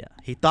fake. Yeah,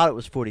 he thought it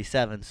was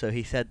 47, so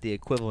he said the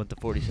equivalent to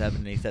 47,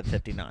 and he said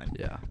 59.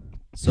 Yeah.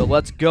 So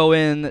let's go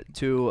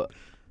into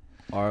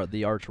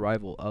the arch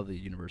rival of the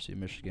University of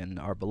Michigan,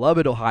 our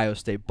beloved Ohio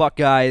State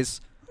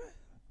Buckeyes.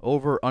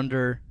 Over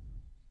under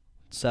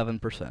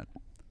 7%.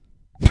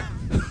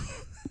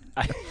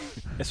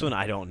 This one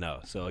I don't know.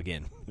 So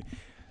again,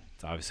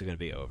 it's obviously going to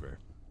be over.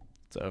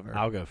 It's over.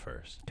 I'll go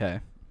first. Okay.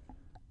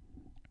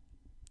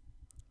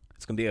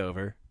 It's going to be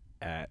over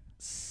at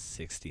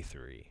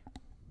 63.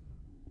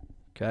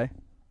 Okay.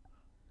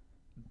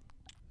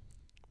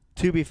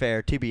 To be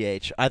fair,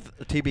 TBH,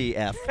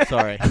 TBF,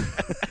 sorry.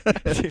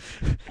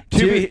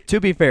 To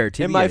be fair,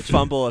 In my TBH.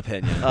 fumble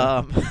opinion.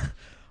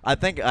 I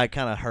think I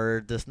kind of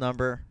heard this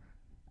number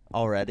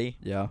already.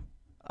 Yeah.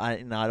 I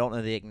don't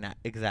know the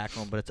exact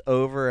one, but it's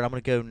over, and I'm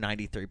going to go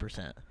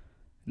 93%.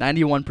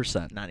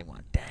 91%.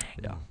 91. Dang.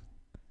 Yeah.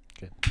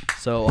 Good.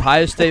 So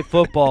Ohio State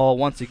football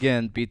once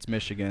again beats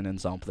Michigan in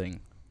something.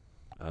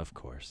 Of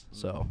course.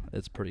 So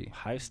it's pretty.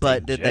 Ohio State But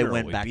in did they general,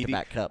 win we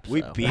back-to-back beat- cups?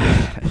 We so. beat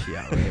them.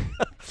 Yeah. Right.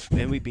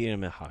 And we beat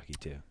them in hockey,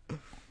 too.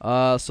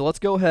 So let's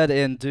go ahead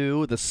and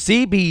do the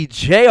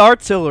CBJ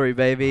artillery,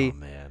 baby. Oh,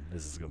 man.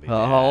 This is going to be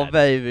Oh, bad.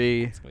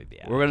 baby. It's gonna be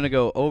bad. We're gonna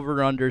go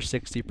over under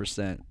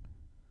 60%.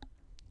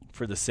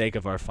 For the sake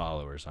of our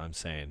followers, I'm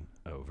saying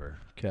over.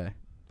 Okay.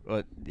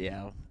 But,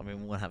 yeah, I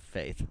mean, we'll have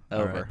faith.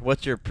 All Over. right.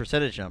 What's your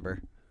percentage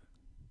number?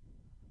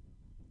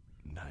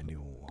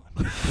 91.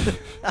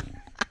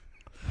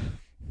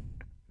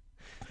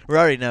 We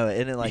already know it.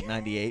 Isn't it like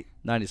 98?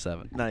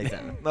 97.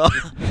 97.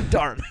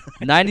 Darn.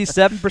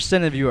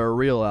 97% of you are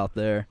real out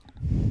there,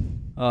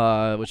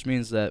 which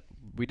means that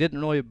we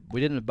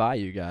didn't buy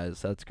you guys.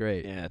 That's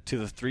great. Yeah, to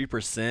the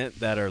 3%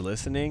 that are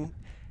listening,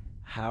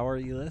 how are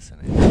you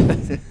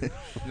listening?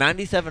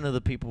 97 of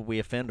the people we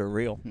offend are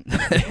real.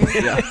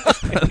 Yeah.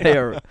 They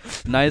are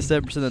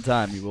 97% of the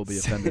time you will be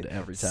offended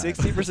every time.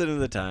 60% of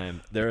the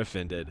time, they're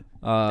offended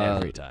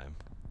every time.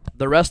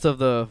 The rest of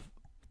the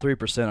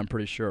 3%, I'm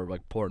pretty sure, are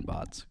like porn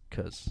bots,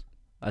 because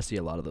I see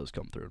a lot of those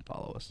come through and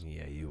follow us.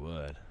 Yeah, you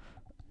would.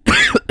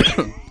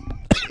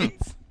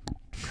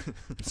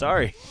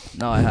 Sorry.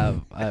 No, I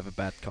have a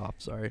bad cough.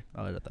 Sorry,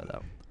 I'll edit that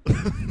out.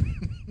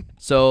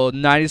 So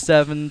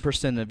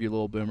 97% of you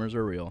little boomers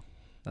are real.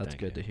 That's Thank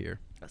good you. to hear.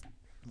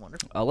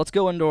 Wonderful. Let's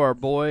go into our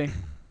boy.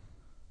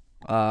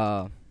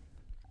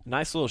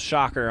 Nice little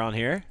shocker on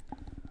here.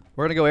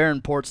 We're gonna go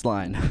Aaron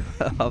Portzline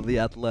of the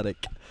Athletic.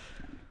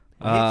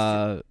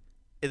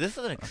 This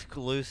is an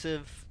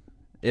exclusive.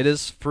 It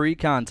is free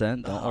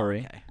content. Don't Oh,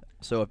 worry. okay.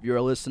 So if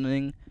you're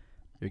listening,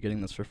 you're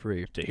getting this for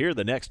free. To hear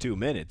the next 2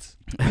 minutes.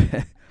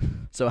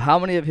 So how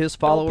many of his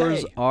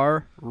followers pay.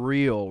 are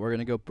real? We're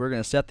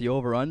gonna set the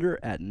over under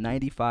at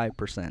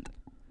 95%.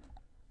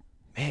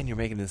 Man, you're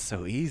making this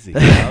so easy.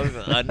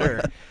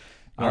 Under.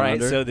 All right,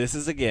 Under. so this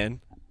is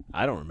again.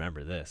 I don't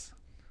remember this.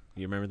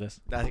 You remember this?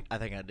 I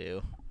think I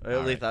do. Or All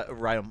at least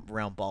right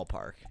around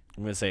ballpark.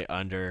 I'm going to say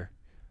under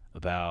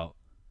about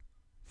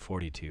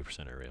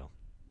 42% are real.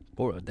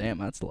 Boy, damn,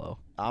 that's low.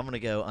 I'm going to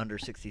go under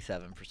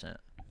 67%.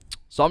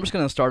 So I'm just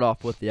gonna start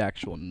off with the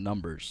actual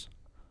numbers.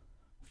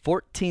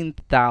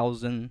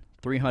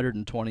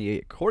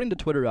 14,328, according to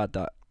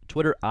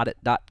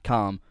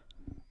TwitterAudit.com,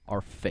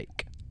 are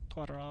fake.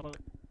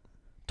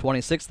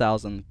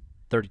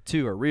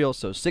 26,032 are real,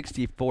 so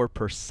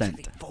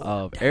 64%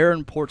 of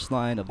Aaron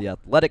Portzline of the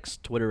Athletics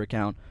Twitter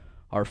account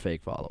are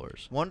fake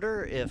followers.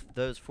 Wonder if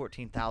those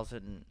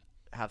 14,000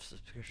 have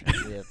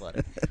subscriptions to the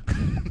Athletic.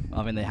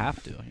 I mean, they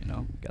have to,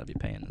 gotta be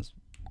paying this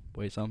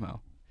way somehow.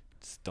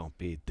 Just don't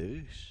be a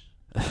douche.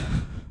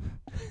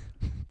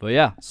 But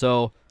yeah,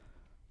 so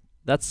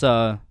that's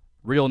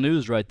real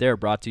news right there,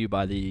 brought to you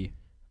by the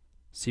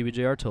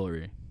CBJ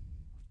Artillery.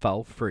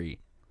 Foul free.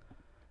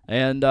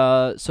 And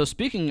so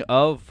speaking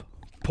of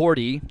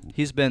Porty,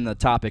 he's been the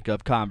topic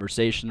of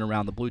conversation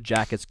around the Blue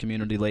Jackets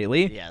community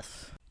lately.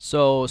 Yes.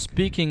 So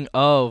speaking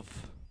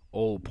of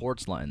old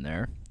Portzline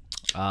there,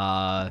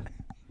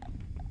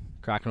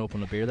 cracking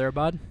open a beer there,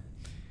 bud?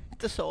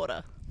 It's a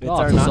soda. It's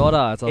a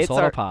soda. It's a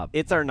soda pop.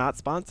 It's our not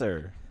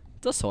sponsor.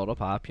 It's a soda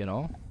pop,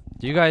 Do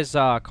you guys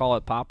call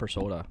it pop or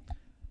soda?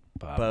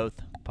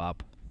 Both.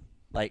 Pop.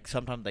 Like,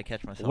 sometimes they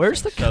catch myself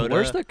Where's the saying soda.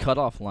 where's the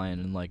cutoff line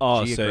in like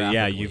Oh, so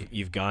yeah, geographically?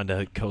 you've gone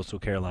to Coastal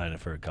Carolina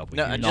for a couple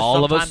No, years. And just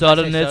all of a sometimes I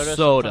sudden say it's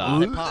soda.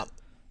 sometimes I say pop.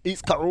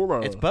 East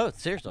Carolina. It's both.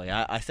 Seriously,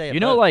 I say it. You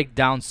know, both. like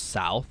down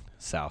south,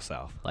 South.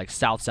 like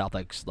south,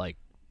 like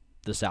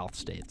the South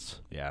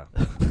states, Yeah.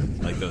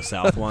 Like those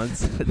South ones.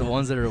 the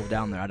ones that are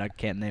down there. I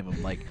can't name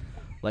them,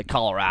 like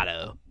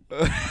Colorado.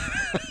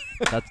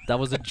 That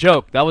was a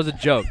joke. That was a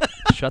joke.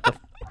 Shut up.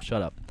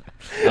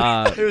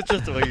 it was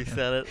just the way you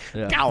said it.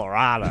 Yeah.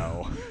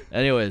 Colorado.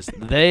 Anyways,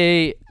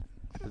 they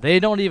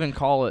don't even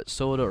call it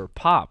soda or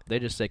pop. They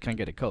just say, "Can I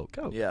get a Coke?"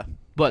 Yeah.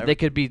 But they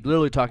could be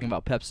literally talking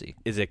about Pepsi.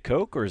 Is it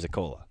Coke or is it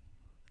cola?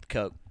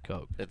 Coke.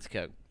 Coke. It's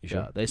Coke. You Yeah,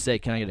 sure? they say,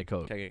 "Can I get a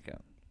Coke?" Can I get a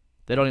Coke?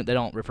 They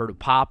don't refer to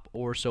pop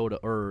or soda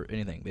or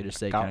anything. They just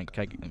say, Coke.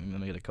 let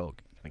me get a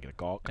Coke." Can I get a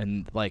Coke?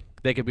 And like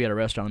they could be at a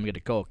restaurant, let me get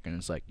a Coke, and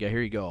it's like, yeah,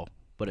 here you go.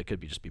 But it could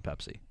be just be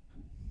Pepsi.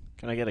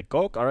 Can I get a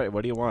Coke? All right,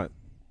 what do you want?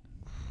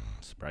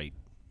 Sprite.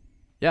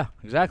 Yeah,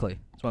 exactly.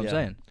 That's what Yeah. I'm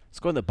saying. Let's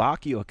go in the bar,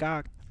 you a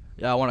cock.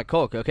 Yeah, I want a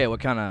Coke. Okay, what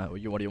do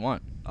you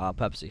want?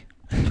 Pepsi.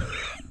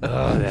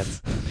 Oh,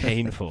 that's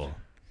painful.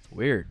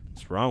 Weird.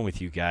 What's wrong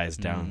with you guys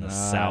down the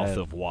south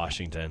of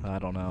Washington? I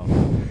don't know.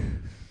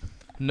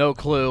 No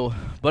clue.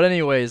 But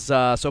anyways,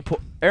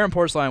 Aaron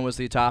Porcelain was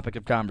the topic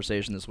of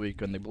conversation this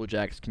week in the Blue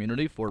Jackets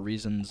community for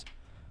reasons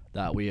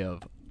that we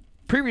have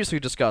previously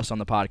discussed on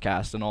the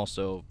podcast and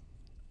also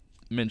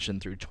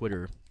mentioned through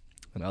Twitter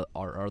and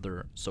our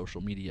other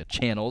social media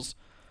channels.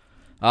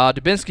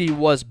 Dubinsky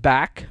was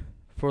back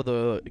for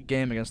the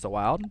game against the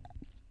Wild.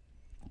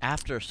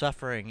 After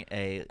suffering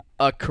a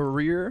A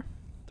career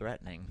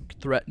threatening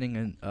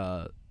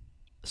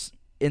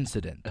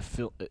incident.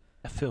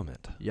 A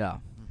filament. Yeah.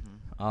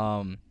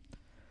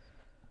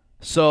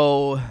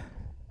 So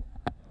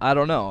I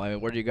don't know. I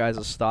mean, what are you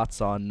guys'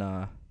 thoughts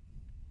on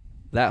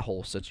that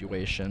whole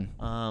situation?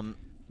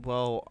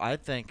 Well, I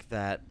think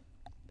that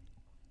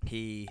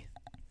he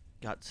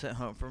got sent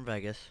home from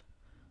Vegas.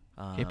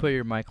 Can you put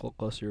your mic a little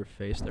closer to your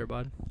face there,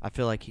 bud? I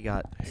feel like he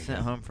got sent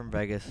home from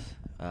Vegas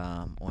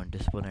on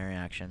disciplinary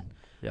action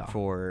Yeah.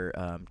 for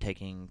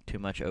taking too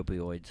much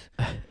opioids.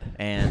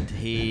 And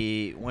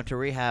he went to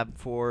rehab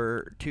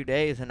for 2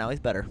 days, and now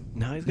he's better.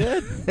 No, he's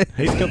good.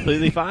 He's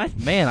completely fine.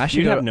 Man, I should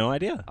You go. have no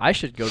idea. I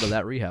should go to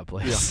that rehab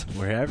place.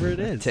 Wherever it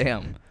is.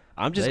 Damn.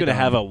 I'm just They going to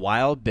have don't. a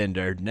wild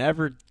bender.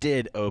 Never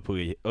did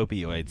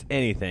opioids,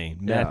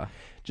 anything. Yeah.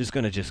 Just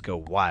going to just go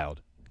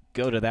wild.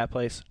 Go to that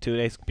place, 2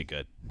 days, be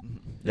good.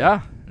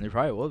 Yeah, they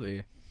probably will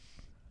be.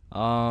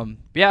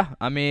 Yeah,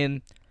 I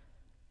mean,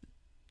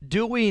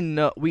 do we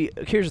know?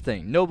 Here's the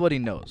thing: nobody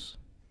knows.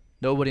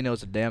 Nobody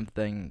knows a damn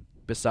thing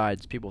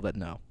besides people that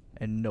know,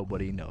 and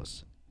nobody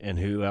knows. And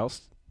who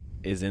else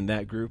is in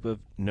that group of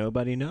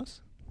nobody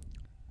knows?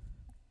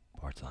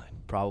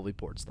 Portsline. Probably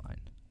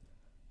Portsline.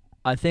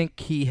 I think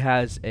he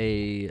has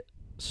a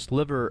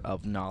sliver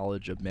of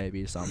knowledge of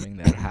maybe something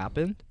that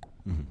happened,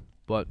 Mm-hmm.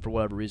 but for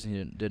whatever reason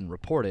he didn't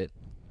report it.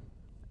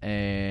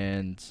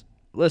 And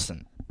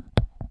listen,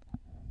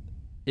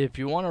 if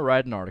you want to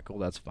write an article,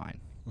 that's fine.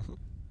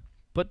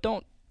 But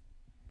don't.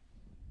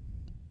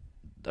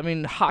 I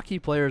mean, hockey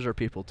players are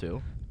people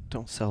too.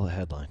 Don't sell a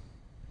headline.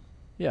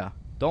 Yeah.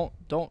 Don't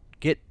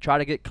try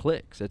to get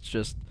clicks. It's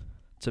just,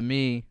 to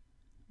me,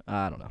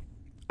 I don't know.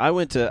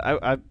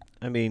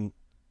 I mean,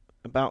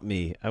 about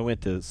me, I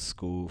went to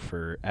school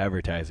for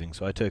advertising,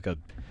 so I took a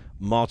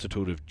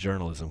multitude of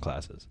journalism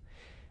classes.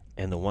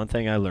 And the one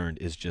thing I learned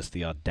is just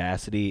the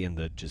audacity and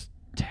the just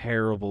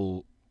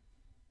terrible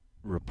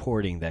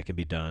reporting that can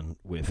be done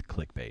with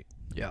clickbait.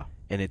 Yeah.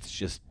 And it's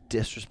just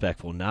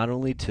disrespectful, not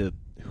only to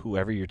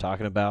whoever you're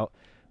talking about,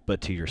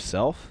 but to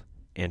yourself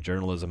and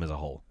journalism as a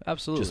whole.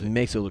 Absolutely. Just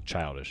makes it look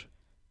childish.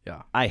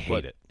 Yeah. I hate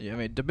But, it. Yeah, I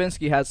mean,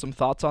 Dubinsky had some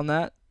thoughts on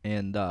that,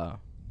 and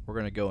we're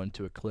going to go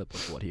into a clip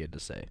of what he had to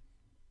say.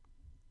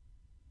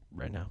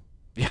 Right now.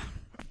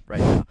 Right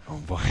now. Oh,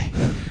 boy.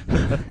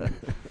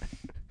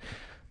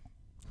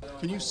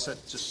 Can you just set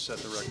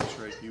the record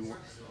straight?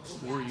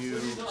 Were you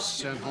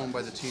sent home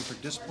by the team for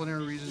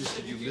disciplinary reasons?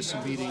 Did you miss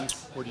a meeting,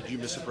 or did you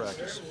miss a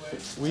practice?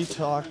 We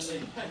talked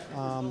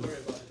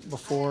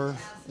before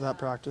that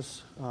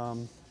practice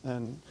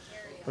and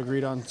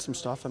agreed on some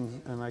stuff,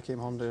 and I came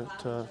home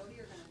to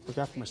look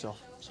after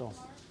myself. So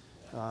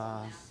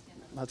I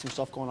had some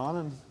stuff going on,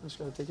 and I just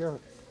got to take care of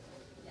it.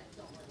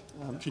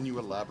 Can you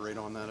elaborate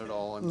on that at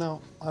all?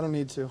 No, I don't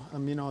need to.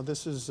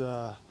 This is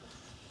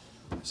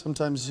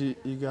sometimes you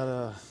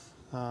gotta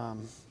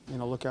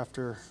look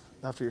after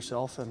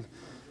yourself, and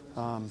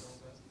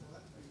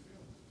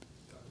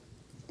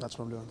that's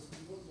what I'm doing,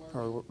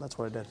 or that's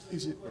what I did.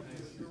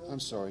 I'm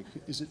sorry.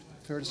 Is it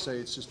fair to say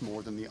it's just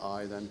more than the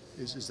eye? Then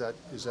is that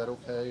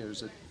okay, or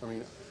is it? I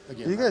mean,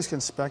 again, You guys can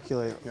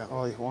speculate Yeah.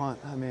 all you want.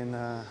 I mean,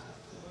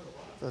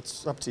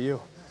 that's up to you.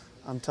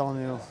 I'm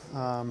telling you,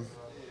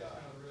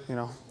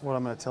 what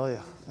I'm going to tell you,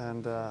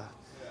 and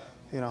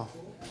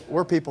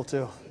we're people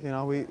too.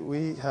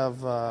 We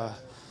have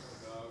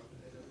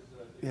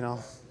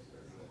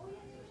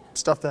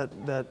stuff that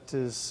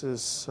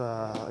is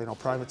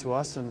private to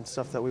us, and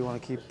stuff that we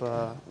want to keep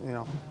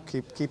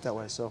that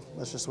way. So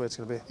that's just the way it's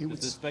going to be. Does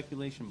the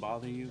speculation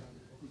bother you?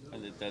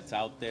 That's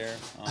out there.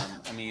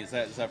 Is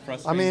that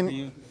frustrating for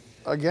you?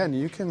 Again,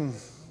 you can.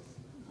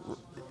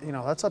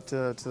 That's up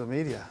to the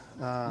media.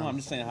 No, I'm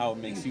just saying how it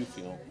makes you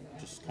feel,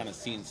 just kind of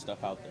seeing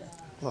stuff out there.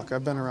 Look,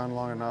 I've been around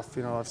long enough.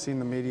 I've seen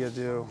the media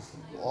say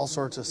all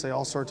sorts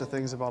of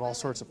things about all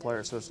sorts of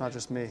players. So it's not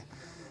just me.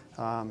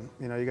 You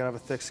gotta have a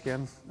thick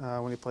skin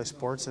when you play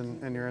sports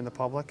and you're in the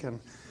public. And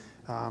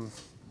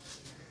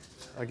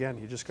again,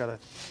 you just gotta,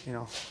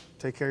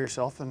 take care of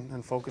yourself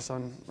and focus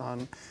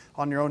on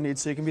your own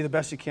needs so you can be the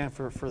best you can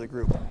for the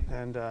group.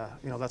 And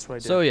that's what I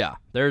did. So, yeah,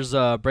 there's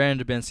Brandon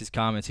Dubinsky's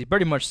comments. He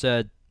pretty much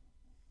said,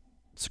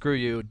 screw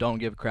you. Don't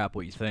give a crap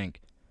what you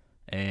think,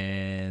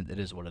 and it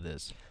is what it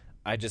is.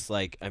 I just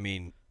I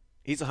mean,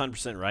 he's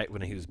 100% right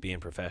when he was being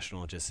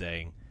professional, just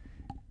saying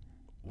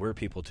we're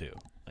people too.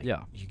 Like,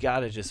 Yeah. you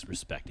gotta just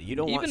respect it. You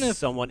don't Even want if-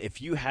 someone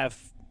if you have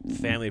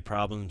family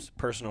problems,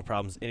 personal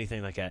problems,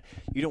 anything like that.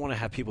 You don't want to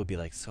have people be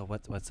like, so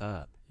what's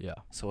up? Yeah.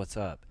 So what's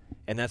up?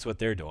 And that's what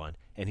they're doing.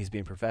 And he's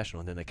being professional,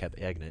 and then they kept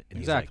egging it. And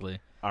Exactly. He's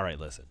like, all right,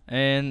 listen,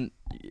 And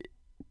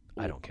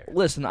I don't care.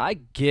 listen, I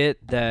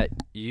get that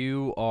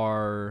you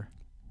are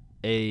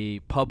a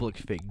public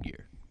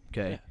figure.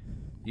 Okay. Yeah.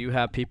 You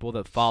have people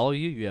that follow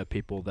you. You have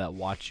people that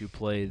watch you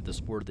play the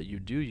sport that you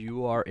do.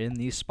 You are in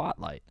the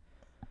spotlight.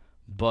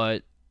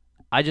 But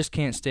I just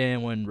can't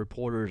stand when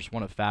reporters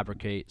want to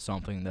fabricate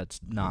something that's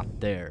not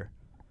there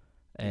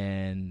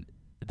and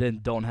then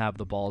don't have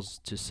the balls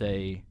to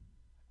say,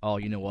 oh,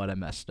 you know what, I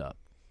messed up.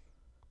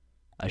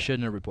 I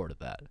shouldn't have reported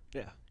that.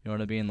 Yeah. You know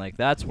what I mean? Like,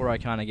 that's where I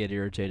kind of get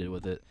irritated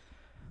with it.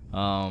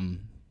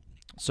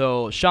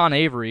 So Sean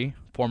Avery,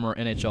 former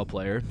NHL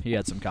player, he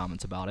had some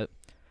comments about it.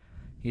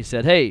 He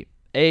said, hey,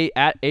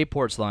 at A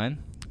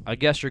Portsline, I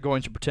guess you're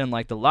going to pretend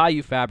like the lie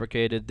you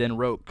fabricated, then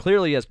wrote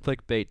clearly as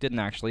clickbait, didn't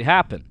actually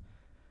happen.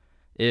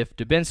 If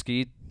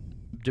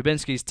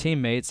Dubinsky's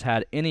teammates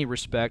had any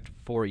respect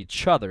for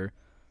each other,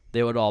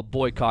 they would all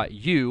boycott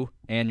you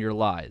and your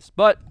lies.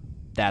 But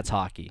that's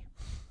hockey.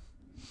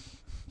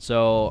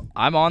 So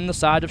I'm on the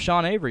side of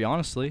Sean Avery,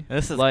 honestly.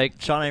 This is like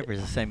Sean Avery's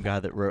the same guy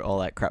that wrote all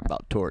that crap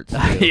about torts.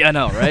 yeah, I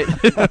know,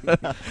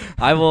 right?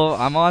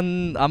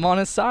 I'm on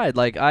his side.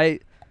 Like I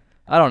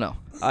don't know.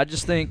 I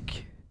just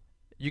think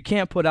you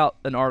can't put out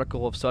an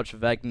article of such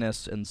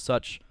vagueness and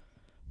such,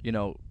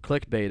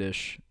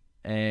 clickbaitish,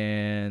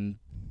 and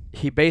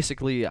he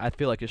basically, I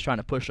feel like, is trying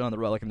to push it on the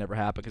rug like it never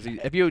happened. Because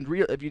if you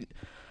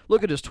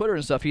look at his Twitter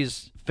and stuff,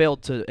 he's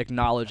failed to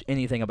acknowledge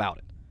anything about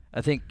it. I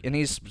think, and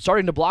he's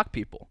starting to block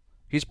people.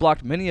 He's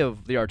blocked many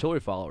of the artillery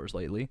followers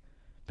lately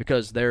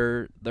because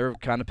they're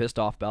kind of pissed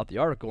off about the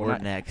article. Or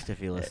And next,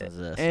 if you listen to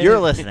this, and- you're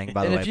listening,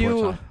 by the and way. if you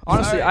Portsmouth.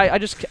 honestly, I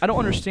don't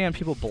understand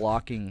people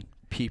blocking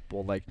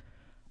people. Like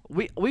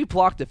we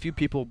blocked a few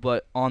people,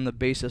 but on the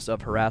basis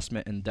of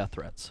harassment and death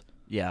threats.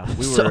 Yeah,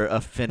 we So- were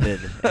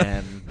offended,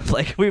 and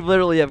Like we've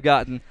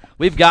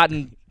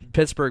gotten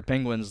Pittsburgh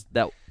Penguins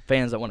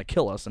fans that want to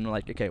kill us, and they're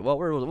like, okay, well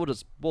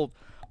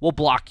we'll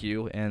block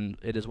you, and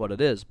it is what it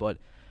is. But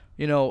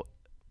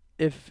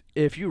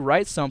if you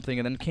write something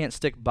and then can't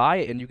stick by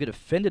it, and you get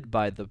offended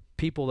by the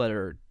people that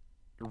are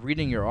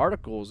reading your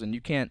articles, and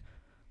you can't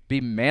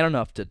be man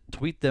enough to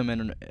tweet them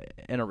in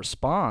a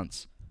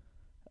response,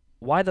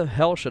 why the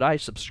hell should I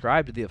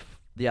subscribe to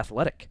the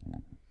Athletic?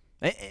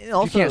 and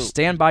also, You can't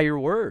stand by your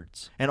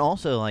words. and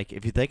also, like,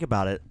 if you think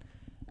about it,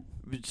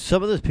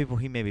 some of those people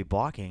he may be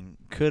blocking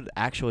could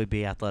actually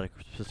be Athletic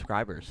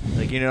subscribers.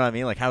 Like, you know what I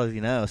mean? Like, how does he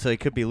know? So he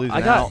could be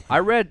losing out. I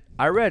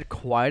read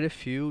quite a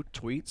few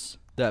tweets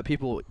that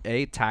people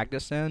tagged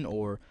us in,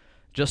 or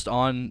just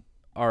on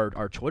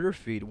our Twitter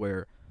feed,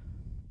 where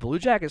Blue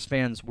Jackets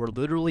fans were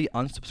literally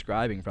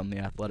unsubscribing from the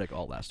Athletic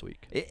all last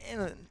week.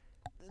 And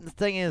the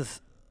thing is,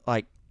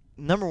 like,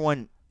 number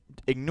one,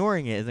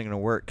 ignoring it isn't going to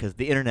work because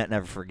the internet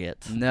never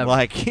forgets. Never,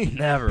 Like,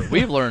 never.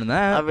 We've learned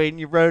that. I mean,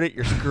 you wrote it,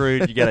 you're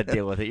screwed. You got to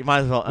deal with it. You might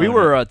as well. We own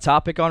were it. a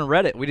topic on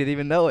Reddit. We didn't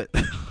even know it.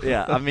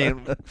 Yeah, I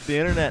mean, the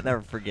internet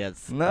never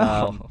forgets.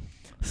 No.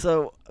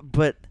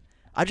 But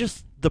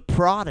the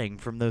prodding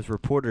from those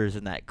reporters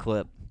in that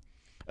clip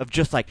of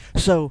just like,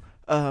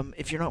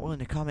 if you're not willing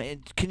to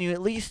comment, can you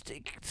at least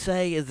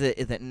say, is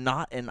it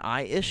not an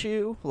eye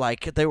issue?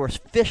 Like, they were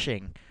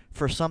fishing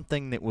for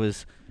something that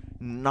was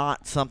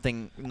not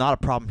a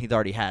problem he'd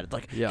already had. It's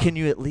like, Yeah. can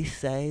you at least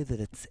say that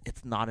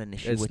it's not an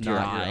issue It's with your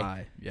not eye? your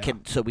eye, yeah.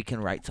 So we can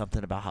write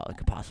something about how it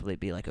could possibly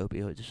be like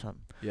opioids or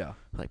something, Yeah.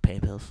 like pain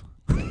pills.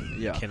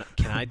 Yeah. Can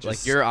I just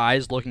Like your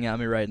eyes looking at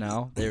me right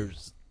now,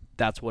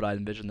 that's what I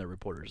envision the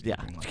reporters Yeah,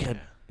 looking like. good.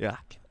 Yeah.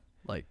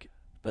 Like,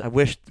 I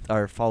wish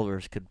our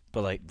followers could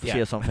but like see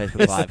yeah. us on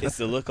Facebook Live. It's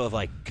the look of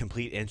like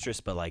complete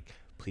interest, but like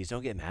please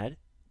don't get mad.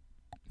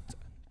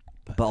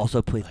 But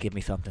also, please give me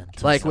something.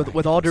 like sorry.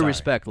 with all I'm due sorry.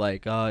 respect,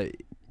 like,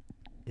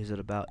 is it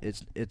about?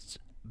 It's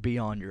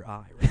beyond your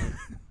eye. Right?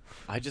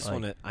 I just Like-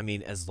 want to. I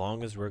mean, as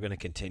long as we're going to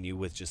continue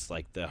with just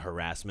like the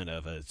harassment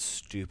of a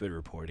stupid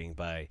reporting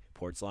by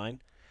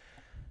Portsline.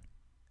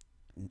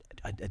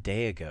 A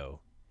day ago,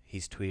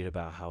 he's tweeted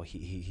about how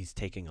he's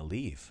taking a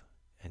leave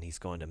and he's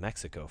going to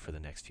Mexico for the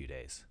next few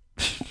days.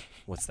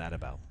 What's that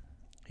about?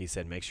 He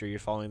said, make sure you're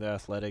following the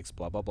Athletics,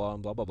 blah, blah, blah,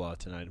 and blah, blah, blah,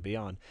 tonight and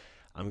beyond.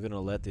 I'm going to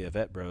let the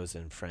Yvette Bros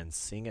and friends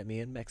sing at me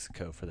in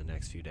Mexico for the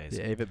next few days.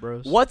 The Avid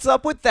Bros. What's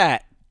up with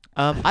that?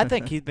 I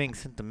think he's being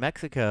sent to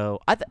Mexico.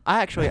 I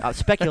actually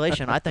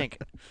speculation. I think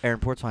Aaron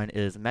Portsline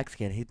is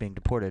Mexican. He's being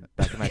deported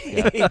back to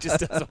Mexico He just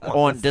doesn't want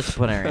on to-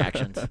 disciplinary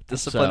actions.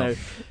 Disciplinary.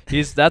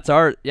 So- That's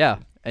our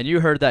and you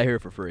heard that here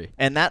for free.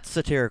 and that's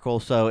satirical.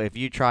 So if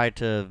you try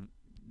to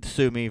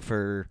sue me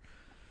for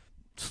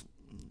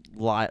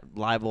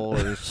libel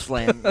or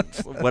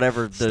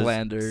whatever the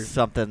Slander.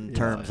 something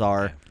terms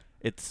are,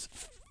 it's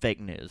fake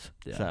news.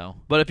 Yeah. So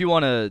But if you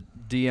want to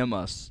DM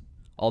us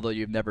Although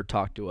you've never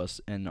talked to us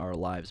in our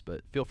lives,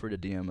 but feel free to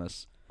DM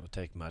us. We'll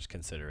take much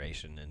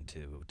consideration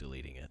into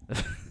deleting it.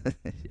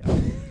 Yeah,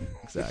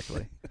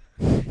 exactly.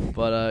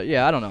 But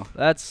yeah, I don't know.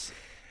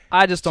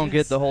 I just don't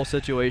get the whole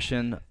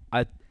situation.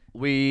 I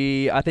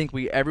think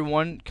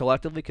everyone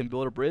collectively can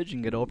build a bridge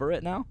and get over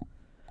it now.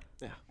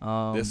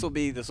 Yeah. This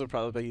will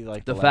probably be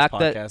like the last fact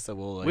podcast that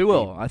we'll we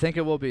will. I think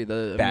it will be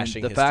the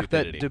bashing the his fact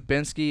stupidity. that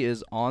Dubinsky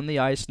is on the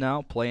ice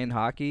now playing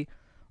hockey.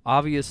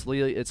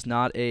 Obviously, it's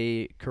not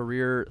a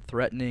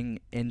career-threatening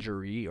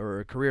injury or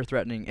a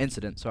career-threatening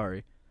incident.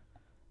 Sorry,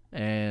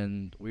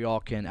 and we all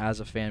can, as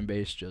a fan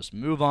base, just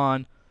move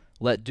on,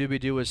 let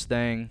Doobie do his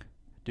thing.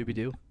 Doobie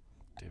do.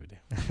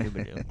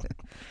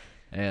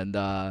 And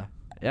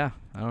yeah,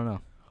 I don't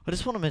know. I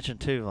just want to mention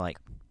too, like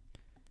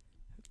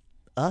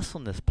us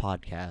on this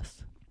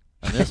podcast.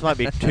 And this might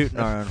be tooting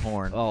our own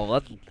horn. Oh,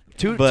 let's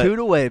toot But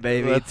away,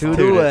 baby. let's Toot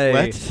do it. away.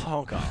 Let's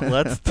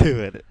let's do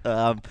it.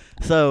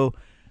 So,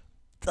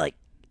 like,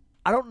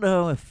 I don't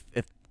know if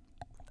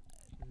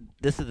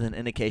this is an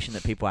indication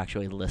that people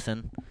actually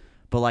listen,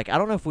 but like, I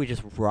don't know if we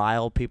just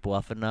rile people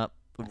up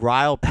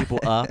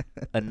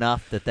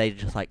enough that they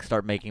just like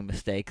start making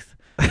mistakes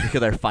because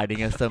they're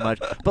fighting us so much.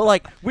 But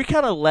like, we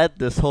kind of led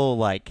this whole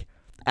like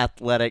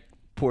athletic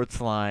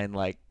Portsline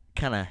like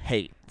kind of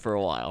hate for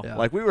a while. Yeah.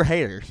 Like, we were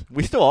haters.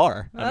 We still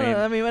are.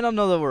 I mean, I don't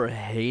know that we're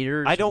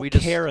haters. I don't we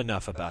just care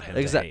enough about him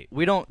to hate.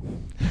 We don't.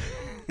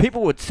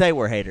 People would say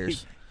we're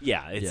haters.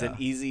 Yeah, it's Yeah. an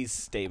easy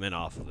statement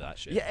off of that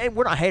shit. Yeah, and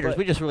we're not haters. But-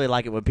 We just really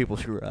like it when people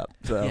screw up.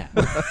 So Yeah.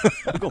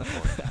 Go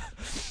for it.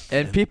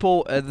 And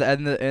people, and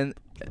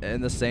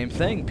the same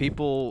thing.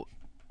 People,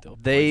 They'll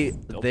they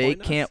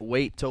point us. can't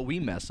wait till we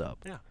mess up.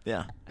 Yeah.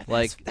 yeah.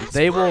 Like that's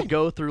they will fine.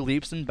 go through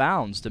leaps and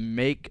bounds to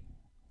make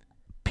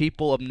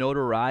people of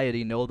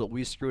notoriety know that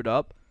we screwed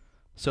up,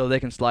 so they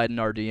can slide in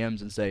our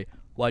DMs and say,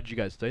 "Why'd you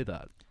guys say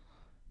that?"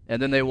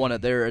 And then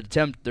they're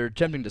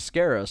attempting to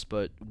scare us,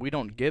 but we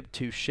don't give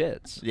two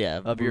shits Yeah,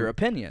 of your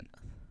opinion.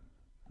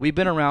 We've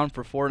been around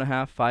for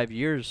 4.5, 5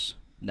 years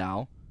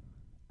now,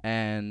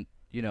 and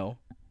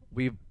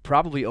we've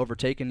probably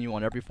overtaken you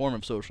on every form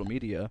of social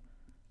media,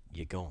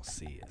 You gonna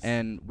see us.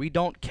 and we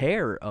don't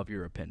care of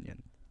your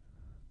opinion.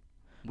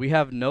 We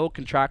have no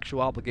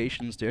contractual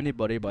obligations to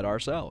anybody but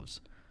ourselves.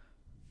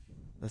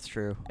 That's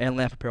true. And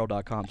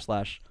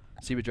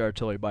lampapparel.com/CBJ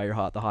Artillery. Buy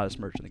the hottest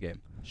merch in the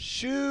game.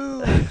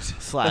 Shoot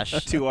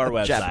Slash to our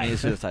website. Japanese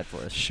suicide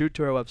forest. Shoot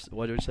to our website.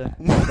 What did we say?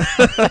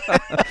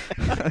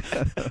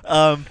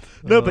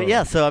 No, but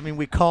yeah. So I mean,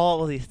 we call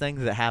all these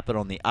things that happen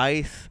on the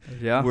ice.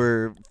 Yeah.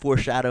 We're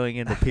foreshadowing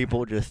into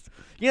people just.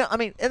 I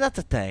mean, and that's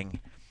the thing.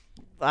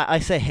 I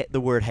say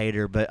the word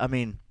hater, but I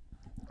mean,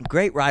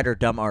 great writer,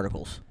 dumb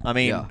articles. I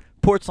mean, Yeah.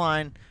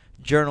 Portsline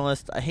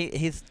journalist.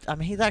 He's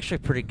actually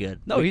pretty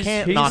good. No, we he's-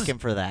 can't he's- knock him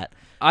for that.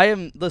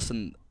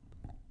 Listen,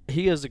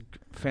 he is a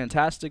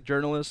fantastic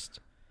journalist.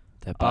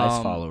 That buys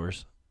Um,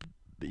 followers.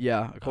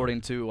 Yeah,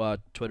 according to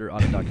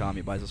Twitter.com,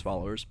 he buys his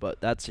followers, but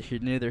that's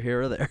neither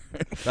here or there.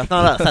 That's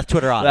not us. That's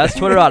Twitter on. That's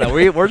Twitter on it.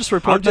 We're just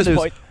reporting just the news.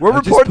 point- We're I'm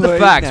just reporting the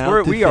pointing facts.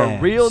 out We the are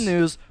real facts.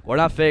 news. We're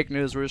not fake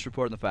news. We're just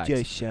reporting the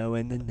facts.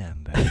 showing the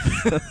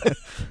numbers.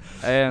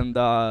 And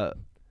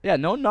yeah,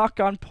 no knock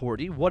on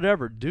Porty.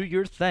 Whatever, do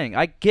your thing.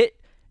 I get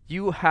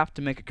you have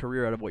to make a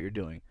career out of what you're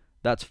doing.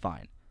 That's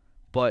fine,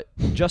 but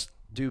just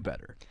do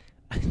better.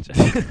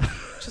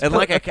 And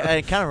like I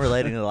kind of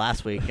relating to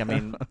last week. I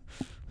mean,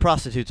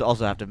 prostitutes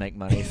also have to make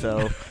money,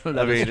 so That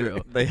I is mean,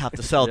 true. they have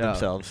to sell Yeah,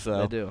 themselves.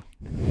 So They do.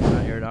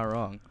 You're not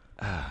wrong.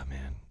 Ah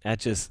man, I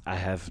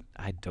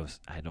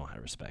don't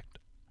have respect.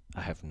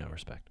 I have no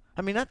respect.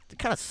 I mean, that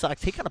kind of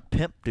sucks. He kind of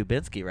pimped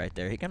Dubinsky right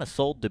there. He kind of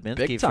sold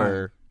Dubinsky Big time.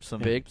 for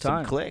some Big some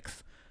time.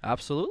 clicks.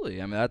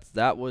 Absolutely. I mean,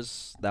 that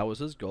was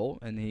his goal,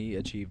 and he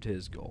achieved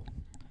his goal.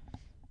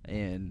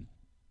 And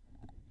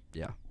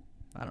yeah,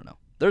 I don't know.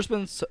 There's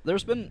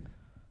been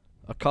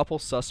a couple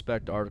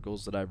suspect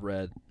articles that I've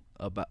read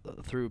about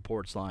through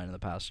Portsline in the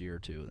past year or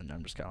two, and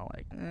I'm just kind of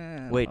like,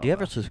 I Wait, don't do you have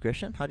know. a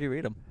subscription? How do you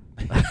read them?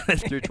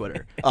 through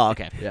Twitter? Oh,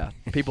 okay. Yeah,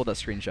 people that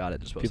screenshot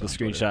it just post People it on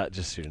Twitter. screenshot,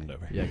 just shoot it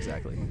over. Yeah,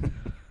 exactly.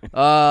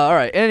 All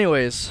right.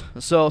 Anyways,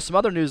 so some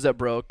other news that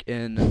broke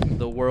in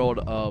the world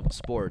of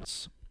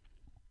sports.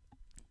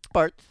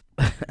 Parts.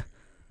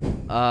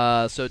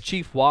 So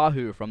Chief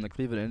Wahoo from the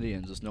Cleveland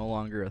Indians is no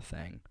longer a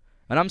thing,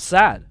 and I'm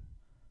sad,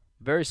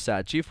 very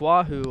sad. Chief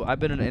Wahoo, I've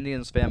been an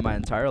Indians fan my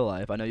entire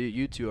life. I know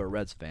you two are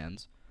Reds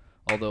fans,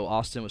 although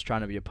Austin was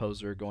trying to be a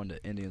poser going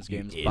to Indians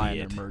games, buying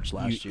their merch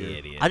last year.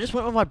 Idiot. I just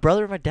went with my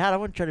brother and my dad. I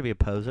wasn't trying to be a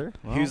poser.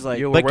 Well, He was like-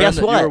 you were But wearing guess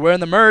the, what? You were wearing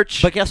the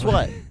merch. But guess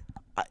what?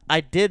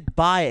 I did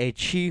buy a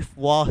Chief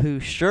Wahoo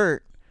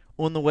shirt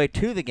on the way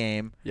to the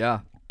game yeah.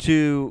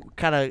 to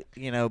kind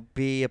of,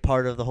 be a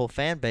part of the whole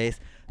fan base.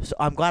 So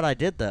I'm glad I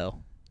did, though,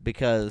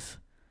 because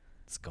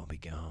It's gonna be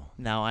gone.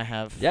 now I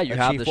have Yeah, you a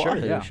have Chief the shirt.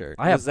 Wahoo Yeah. shirt.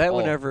 I have was that all.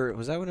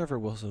 whenever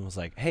Wilson was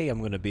like, "Hey, I'm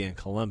gonna be in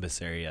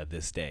Columbus area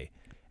this day,"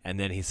 and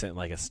then he sent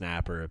like a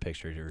snap or a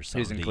picture or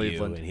something in to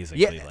Cleveland. you, and he's in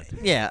Yeah, Cleveland.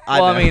 yeah.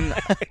 Well, I know. mean,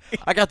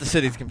 I got the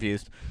cities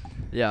confused.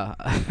 Yeah,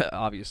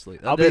 obviously.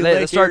 I'll be it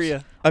Lake starts-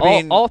 Erie. I all,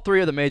 mean- all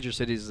three of the major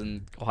cities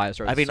in Ohio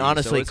start. I with mean, C, so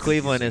honestly, it's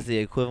Cleveland confusing. is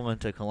the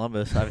equivalent to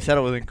Columbus. I said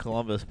it was in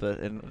Columbus, but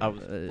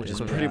Which is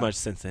Yeah. pretty much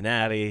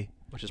Cincinnati.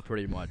 which is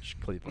pretty much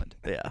Cleveland.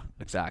 yeah.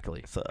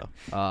 Exactly. So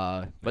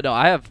But no,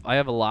 I have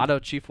a lot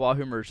of Chief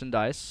Wahoo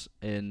merchandise,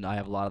 and I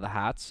have a lot of the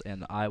hats,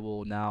 and I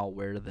will now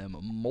wear them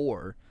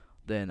more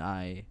than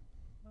I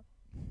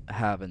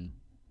have in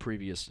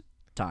previous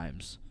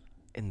times.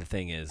 And the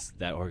thing is,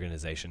 that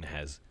organization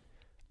has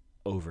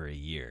over a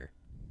year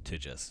to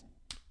just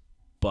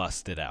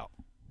bust it out.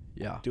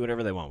 Yeah. Do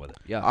whatever they want with it.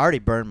 I Yeah. already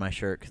burned my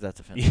shirt because that's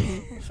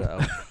offensive. So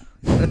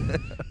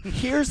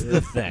Here's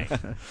the thing.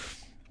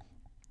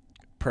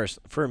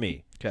 For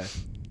me, Okay.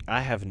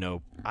 I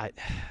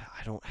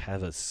don't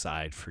have a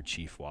side for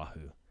Chief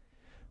Wahoo.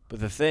 But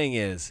the thing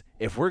is,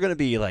 if we're going to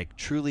be like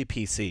truly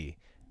PC,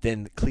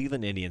 then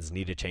Cleveland Indians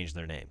need to change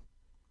their name.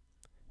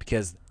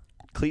 Because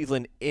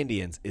Cleveland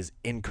Indians is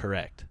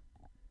incorrect.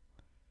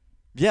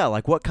 yeah,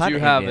 like what Do kind you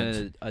of have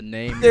Indians? a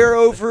name? They're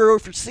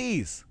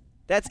overseas.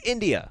 That's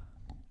India.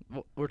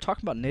 We're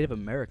talking about Native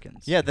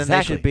Americans. Yeah, then Exactly.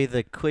 they should be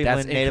the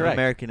Cleveland Native incorrect.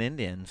 American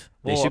Indians.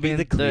 They Well, should I be mean,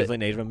 the Cleveland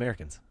Native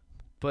Americans.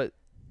 But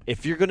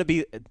If you're going to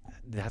be,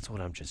 that's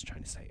what I'm just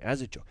trying to say.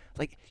 As a joke,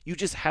 like, you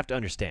just have to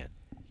understand.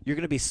 You're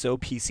going to be so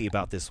PC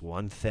about this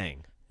one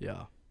thing.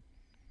 yeah.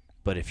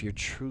 But if you're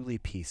truly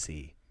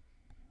PC,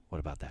 what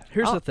about that?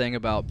 Here's the thing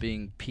about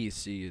being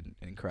PC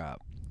and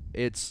crap.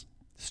 It's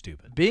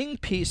Stupid. being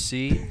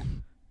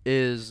PC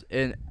is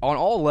on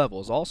all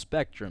levels, all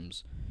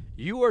spectrums.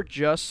 You are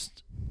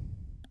just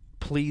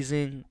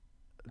pleasing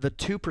the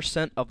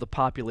 2% of the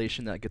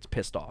population that gets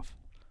pissed off.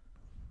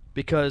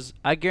 Because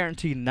I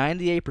guarantee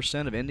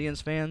 98% of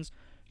Indians fans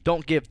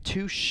don't give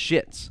two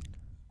shits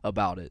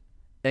about it.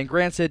 And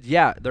granted,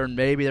 yeah, they're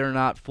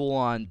not full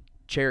on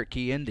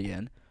Cherokee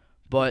Indian,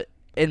 but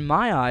in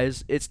my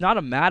eyes, it's not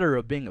a matter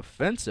of being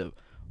offensive.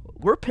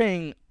 We're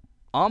paying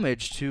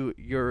homage to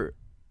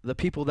the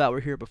people that were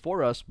here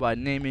before us by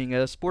naming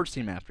a sports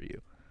team after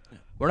you.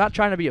 We're not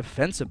trying to be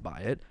offensive by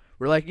it.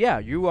 We're like, yeah,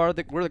 we're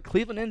the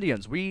Cleveland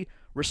Indians. We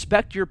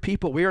respect your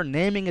people. We are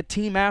naming a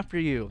team after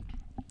you.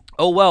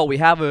 Oh well, we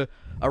have a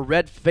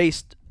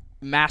red-faced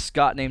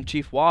mascot named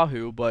Chief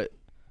Wahoo, but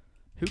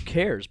who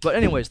cares? But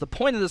anyways, the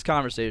point of this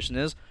conversation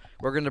is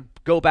we're going to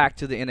go back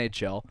to the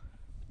NHL.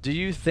 Do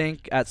you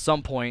think at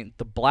some point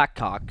the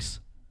Blackhawks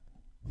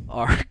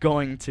are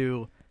going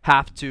to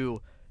have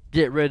to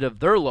get rid of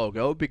their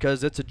logo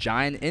because it's a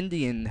giant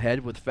Indian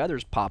head with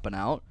feathers popping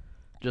out,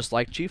 just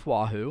like Chief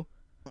Wahoo?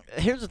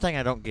 Here's the thing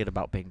I don't get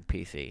about being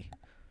PC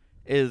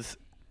is,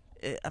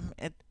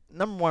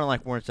 number one,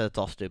 like Warren said, it's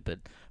all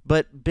stupid.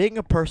 But being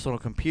a personal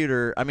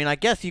computer, I mean, I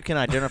guess you can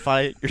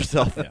identify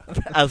yourself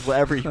as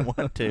whatever you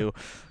want to.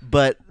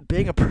 But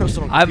being a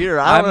personal computer,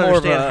 I don't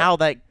understand how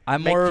that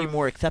makes you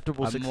more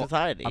acceptable to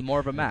society. I'm more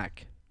of a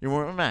Mac. You're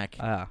more of a Mac.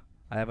 I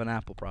have an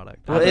Apple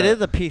product. Well, it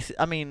is a PC.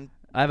 I mean,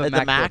 I have a the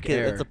MacBook Mac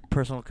Air. it's a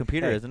personal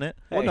computer, Hey. isn't it?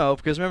 Well, no,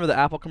 because remember the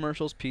Apple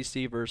commercials,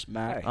 PC versus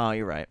Mac. Oh,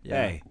 you're right.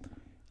 Yeah. Hey,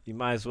 you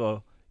might as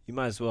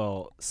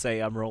well say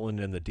I'm rolling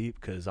in the deep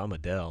because I'm a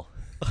Dell.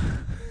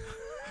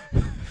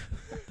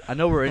 I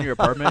know we're in your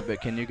apartment,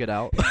 but can you get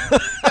out?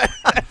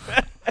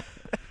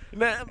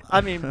 Man,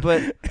 I mean,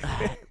 but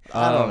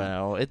I don't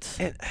know. It's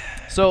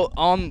So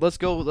let's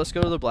go to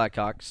the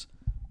Blackhawks.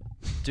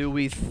 Do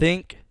we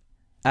think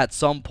at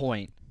some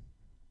point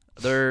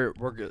there's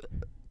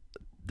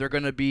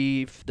gonna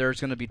be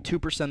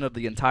 2% of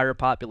the entire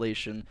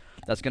population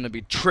that's gonna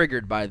be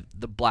triggered by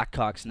the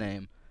Blackhawks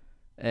name,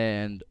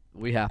 and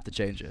we have to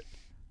change it?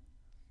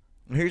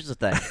 here's the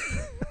thing.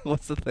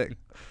 What's the thing?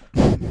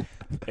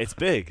 It's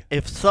big.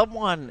 If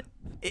someone,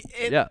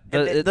 Yeah,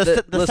 the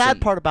listen, sad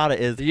part about it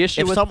is The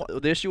issue if with someone,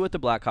 the issue with the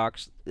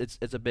Blackhawks, it's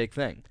a big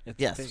thing.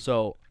 yes.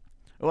 So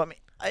Well, I mean,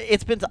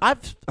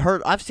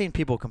 I've seen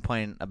people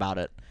complain about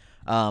it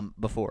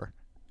before,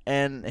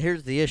 and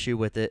here's the issue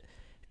with it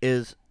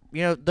is,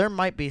 there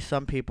might be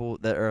some people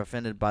that are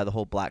offended by the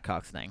whole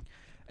Blackhawks thing,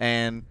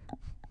 and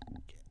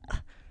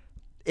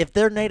if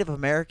they're Native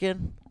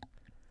American,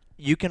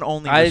 you can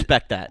only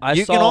respect that. I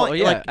saw,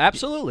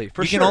 absolutely,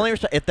 for you sure. can only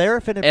respect if they're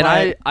offended And by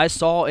it. I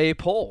saw a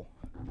poll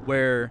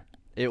where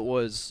it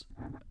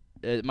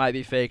might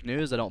be fake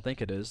news. I don't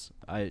think it is.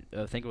 I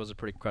think it was a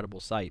pretty credible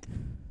site.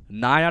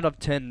 9 out of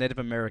 10 Native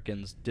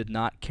Americans did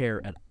not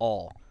care at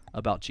all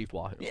about Chief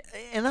Wahoo. Yeah,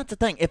 and that's the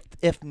thing.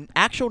 If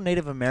actual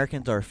Native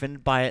Americans are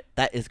offended by it,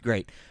 that is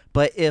great.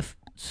 But if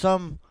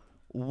some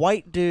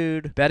white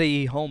dude,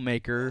 Betty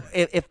Homemaker,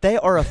 if they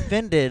are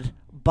offended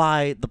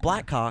by the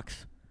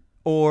Blackhawks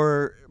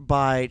or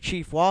by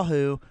Chief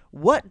Wahoo,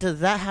 what does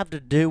that have to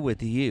do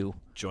with you?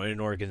 Join an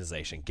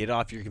organization. Get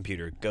off your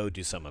computer. Go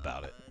do something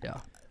about it.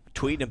 yeah.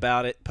 Tweeting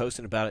about it,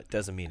 posting about it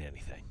doesn't mean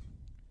anything.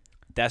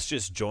 That's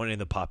just joining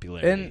the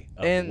popularity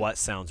of what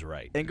sounds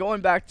right. And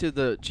going back to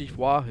the Chief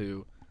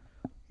Wahoo,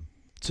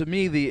 to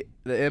me, the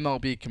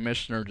MLB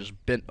commissioner just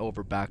bent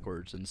over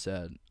backwards and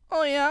said,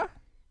 "Oh yeah."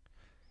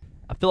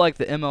 I feel like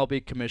the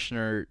MLB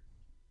commissioner,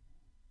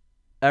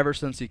 ever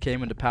since he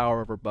came into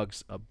power over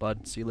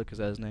Bud Selig, is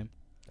that his name?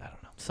 I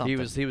don't know. Something.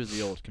 He was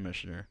the old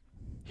commissioner.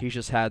 He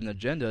just had an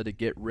agenda to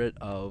get rid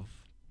of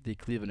the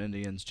Cleveland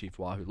Indians Chief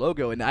Wahoo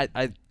logo, and I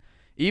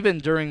even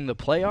during the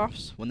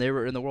playoffs when they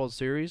were in the World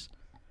Series,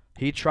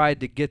 he tried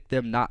to get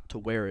them not to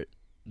wear it,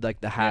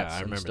 like the hats I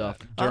and remember stuff.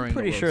 that. During I'm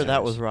pretty the sure World that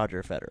Series. was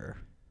Roger Federer.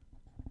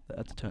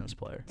 That's a tennis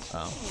player.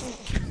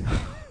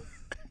 Oh.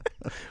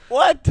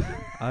 What?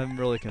 I'm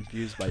really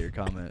confused by your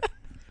comment.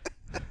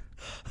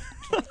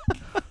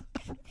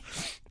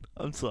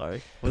 I'm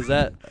sorry. Was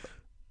that?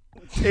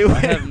 I I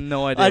have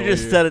no idea. I what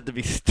just you're- said it to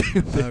be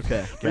stupid.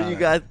 Okay, For got you it.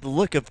 guys, the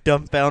look of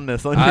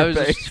dumbfoundness on I your was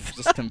face.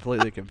 just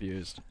completely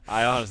confused.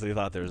 I honestly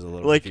thought there was a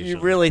little Like, confusion.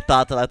 you really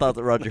thought that I thought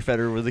that Roger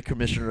Federer was the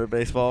commissioner of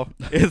baseball?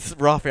 It's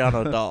Rafael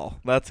Nadal.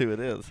 That's who it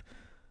is.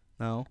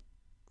 No,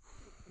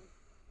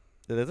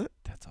 It is it?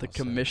 That's the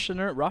also-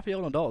 commissioner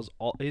Rafael Nadal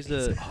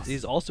is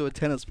he's also a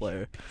tennis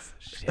player.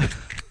 Shit.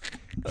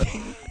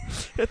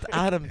 It's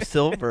Adam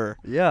Silver.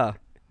 Yeah.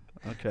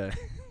 Okay.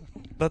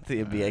 That's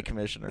the NBA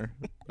commissioner.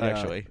 Yeah.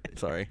 Actually,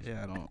 sorry.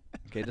 Yeah, I don't.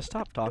 Okay, just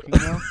stop talking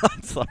now. I'm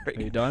Are sorry.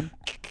 you done?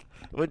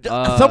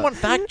 Someone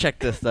fact check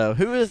this though.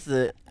 Who is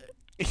the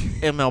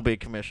MLB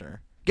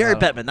commissioner? Gary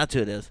Bettman. That's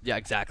who it is. Yeah,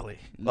 exactly.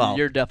 Well-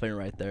 You're definitely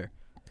right there.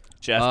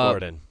 Jeff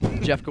Gordon.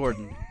 Jeff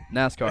Gordon.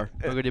 NASCAR.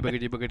 Boogity,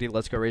 boogity, boogity.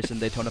 Let's go racing.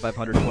 Daytona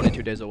 500,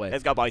 22 days away.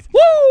 Let's go, boys.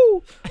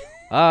 Woo!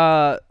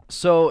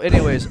 So,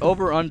 anyways,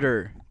 over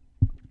under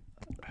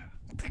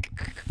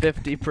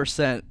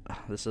 50%.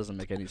 This doesn't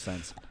make any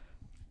sense.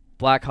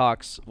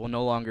 Blackhawks will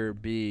no longer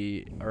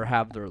be or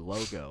have their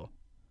logo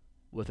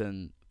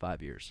within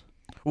 5 years.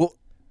 Well,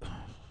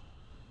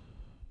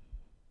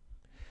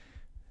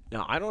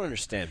 No, I don't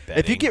understand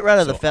betting. if you get rid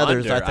of the So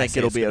feathers, under, I think say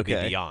it'll it's be gonna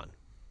okay. Beyond.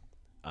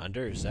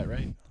 Under, is that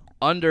right?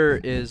 Under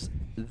is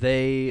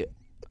they.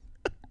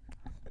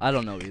 I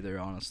don't know either,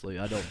 honestly.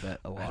 I don't bet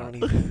a lot. I don't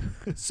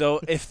even. So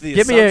if the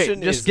Give me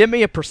assumption is give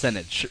me a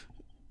percentage.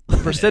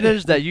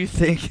 Percentage that you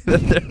think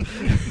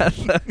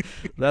that,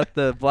 that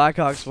the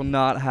Blackhawks will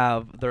not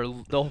have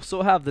they'll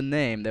still have the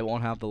name, they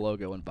won't have the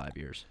logo in 5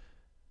 years.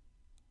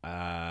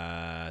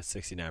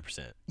 69%.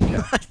 Knew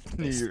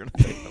you were gonna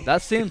say that.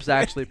 That seems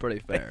actually pretty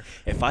fair.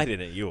 If I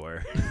didn't, you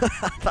were.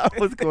 I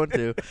was going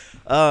to.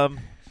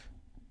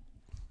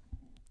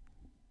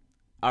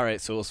 All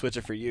right, so we'll switch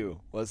it for you.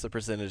 What's the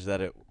percentage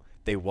that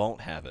they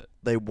won't have it?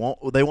 They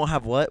won't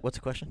have what? What's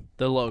the question?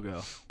 The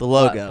logo. The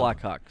logo.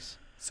 Blackhawks.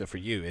 So for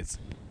you, it's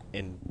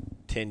in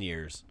 10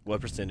 years.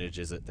 What percentage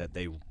is it that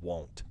they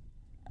won't?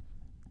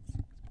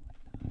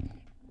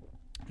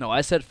 No,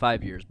 I said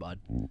 5 years, bud.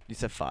 You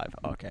said 5.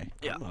 Okay.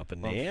 Yeah. I'm up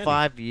in the Well, ante.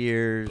 5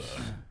 years.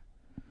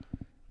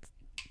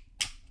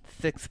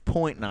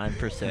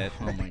 6.9%.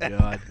 Oh my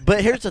god.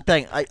 But here's the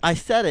thing. I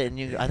said it,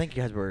 and I think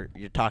you guys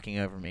you're talking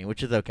over me,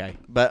 which is okay.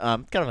 But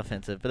it's kind of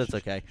offensive, but it's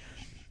okay.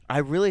 I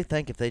really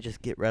think if they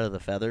just get rid of the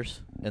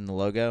feathers in the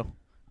logo,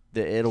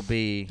 that it'll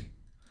be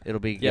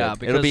good. Yeah,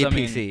 it'll be because, I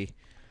mean, PC.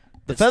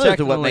 The it's feathers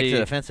are what makes it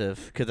technically-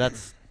 offensive, because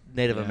that's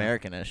Native Yeah.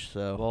 American-ish.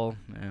 So Well,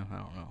 yeah, I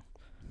don't know.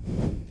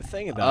 The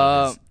thing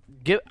about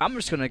it is, I'm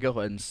just gonna go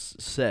ahead and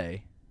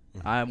say,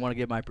 Mhm. I want to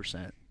give my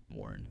percent,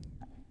 Warren.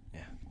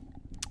 Yeah.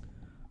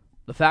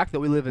 The fact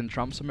that we live in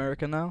Trump's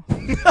America now,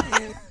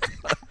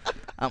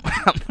 I'm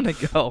gonna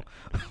go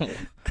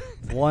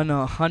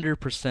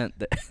 100%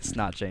 that it's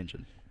not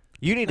changing.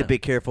 you need to be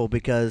careful,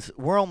 because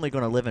we're only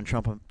going to live in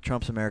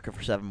Trump's America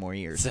for 7 more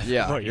years.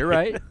 Yeah, you're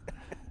right.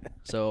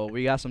 So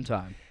we got some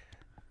time.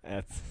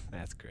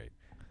 That's great.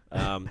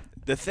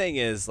 The thing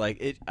is,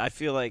 like, I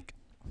feel like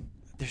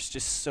there's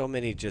just so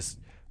many just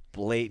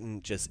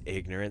blatant just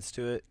ignorance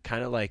to it.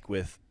 Kind of like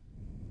with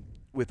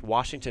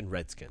Washington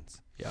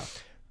Redskins. Yeah.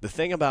 The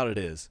thing about it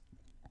is,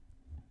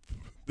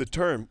 the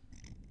term.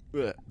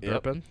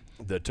 Burping?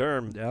 The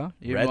term. Yeah.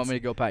 You Reds- want me to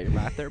go pat your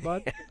back there,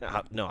 bud?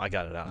 No, I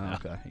got it out Oh, now.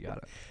 okay, you got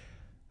it.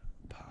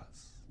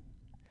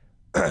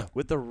 Pause.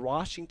 With the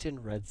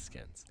Washington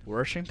Redskins.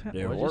 Washington?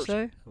 They're What did you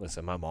say?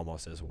 Listen, my mom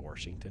always says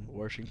Washington.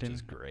 Washington. Which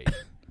is great.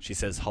 She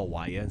says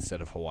Hawaii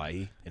instead of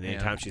Hawaii. And Yeah.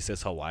 anytime she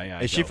says Hawaii,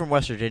 I Is she go, from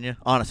West Virginia?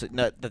 Honestly,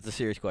 no, that's a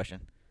serious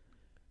question.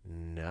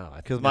 No.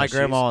 'Cause my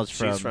grandma is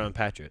She's from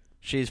Patriot.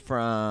 She's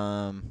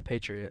from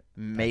Patriot.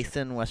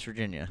 Mason, West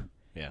Virginia.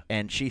 Yeah.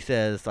 And she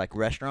says, like,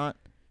 restaurant,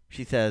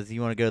 she says,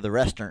 you want to go to the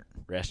restaurant.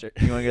 Restaurant.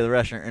 You want to go to the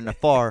restaurant. And the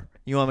fire,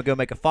 you want to go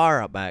make a fire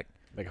out back.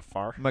 Make a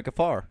far. Make a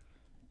fire.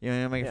 You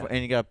know, make Yeah.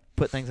 and you got to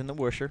put things in the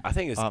washer. I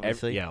think it's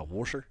obviously.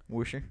 washer.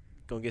 Washer.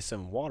 Go get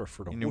some water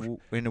for the In the, water.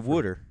 in the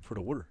water. For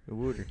the water. The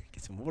water.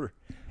 Get some water.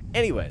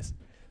 Anyways,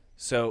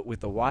 so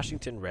with the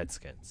Washington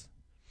Redskins,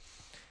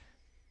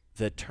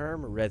 the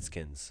term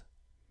Redskins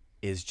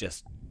is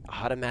just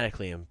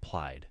automatically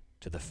implied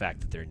to the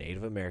fact that they're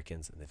Native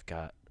Americans and they've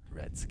got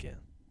red skin.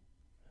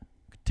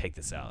 Could take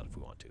this out if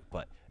we want to,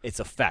 but it's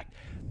a fact.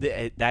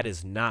 That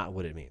is not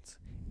what it means.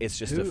 It's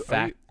just a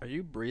fact. Are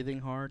you breathing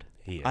hard?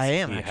 He is. I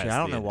am, He actually. has I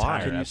don't the know why.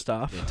 entire Can you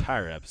stop? The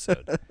entire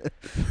episode.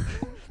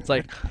 It's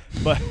like,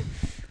 But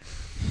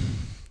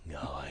no,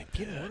 I'm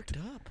Get good. worked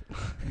up.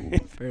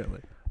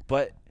 apparently.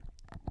 But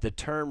the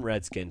term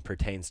redskin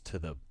pertains to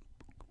the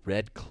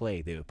red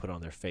clay they would put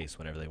on their face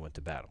whenever they went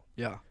to battle,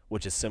 Yeah.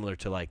 which is similar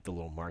to like the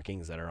little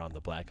markings that are on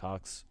the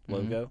Blackhawks Mhm.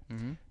 logo.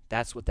 Mhm.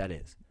 That's what that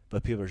is.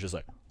 But people are just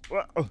like,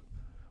 well,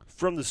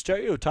 from the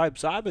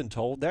stereotypes I've been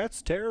told,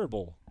 that's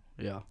terrible.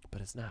 Yeah. But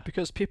it's not.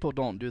 Because people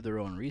don't do their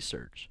own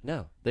research.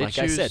 No. They Like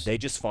I said, choose- they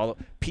just follow.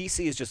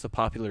 PC is just the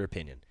popular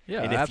opinion.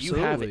 Yeah, and if you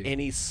have absolutely.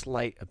 any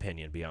slight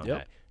opinion beyond Yep.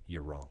 that,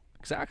 you're wrong.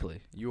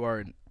 Exactly. You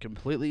are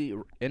completely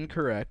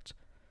incorrect,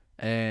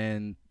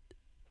 and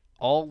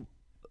all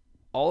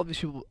of these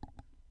people,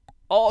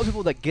 all the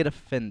people that get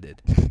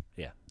offended,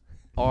 Yeah.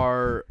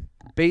 are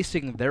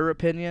basing their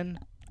opinion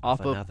off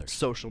of another's.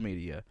 social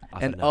media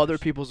Off and another's. other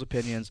people's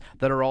opinions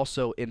that are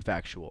also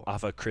infactual.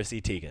 Off of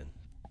Chrissy Teigen.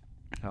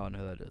 I don't know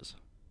who that is.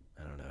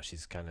 I don't know.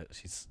 She's kind of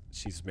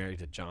she's married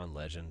to John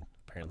Legend.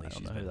 Apparently, I don't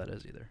she's know who been- that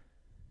is either.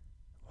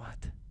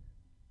 What?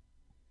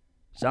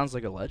 Sounds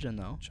like a legend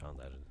though. John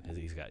Legend.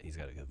 He's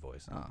got a good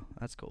voice. Oh,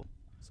 that's cool.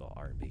 He's all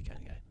R&B kind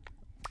of guy.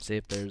 See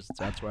if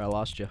that's where I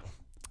lost you.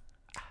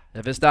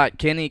 If it's not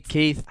Kenny,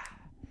 Keith,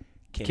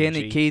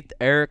 Kenny, G, Keith,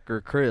 Eric,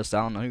 or Chris,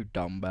 I don't know who you're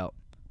talking about.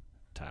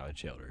 Tyler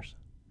Childers.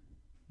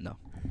 No.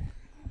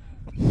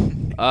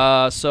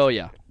 So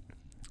yeah,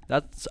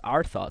 that's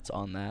our thoughts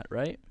on that,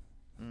 right?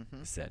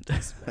 Mm-hmm. Said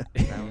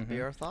That would be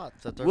our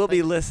thoughts. That's our we'll be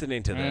think-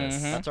 listening to this.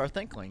 Mhm. That's our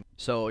thinkling.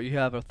 So you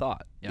have a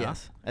thought? Yeah?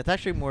 Yes. It's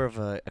actually more of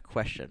a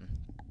question.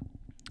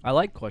 I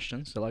like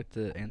questions. I like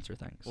to answer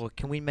things. Well,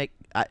 can we make?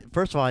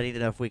 First of all, I need to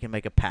know if we can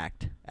make a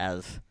pact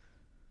as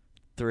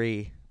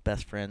 3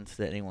 best friends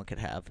that anyone could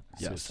have.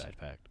 Yes. Suicide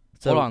Pact.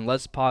 So Hold on.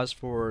 Let's pause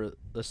for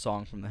the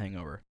song from The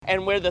Hangover.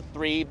 And we're the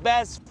 3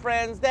 best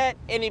friends that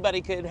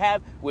anybody could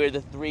have. We're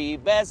the 3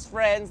 best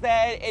friends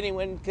that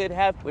anyone could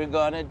have. We're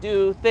gonna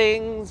do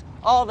things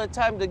all the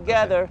time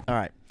together. All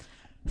right.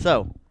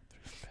 So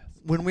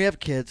when we have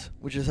kids,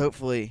 which is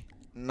hopefully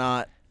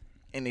not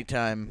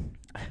anytime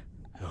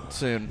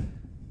soon,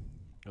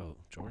 Oh,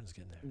 Jordan's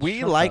getting there. we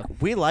Shut like up.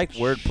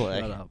 wordplay.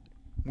 Shut up.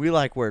 We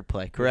like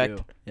wordplay, We correct?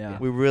 do. Yeah.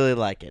 We really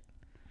like it.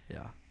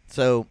 Yeah.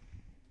 So,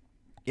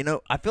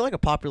 I feel like a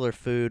popular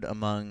food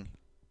among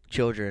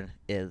children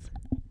is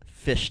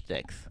fish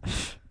sticks,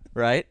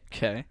 right?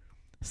 Okay.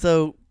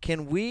 So,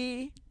 can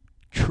we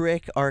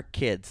trick our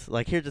kids?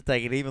 Like, here's the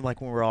thing, and even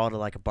like when we're all to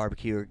like a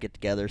barbecue or get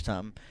together or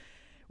something,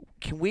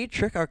 can we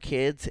trick our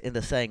kids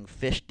into saying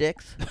fish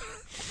sticks?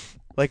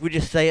 Like, we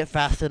just say it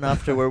fast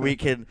enough to where we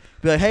can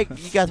be like, hey,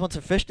 you guys want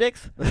some fish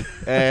sticks?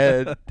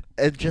 And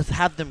just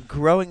have them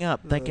growing up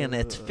thinking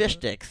it's fish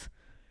sticks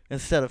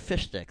instead of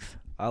fish sticks.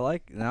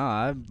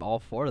 I'm all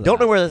for that. Don't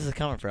know where this is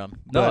coming from.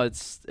 No,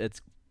 but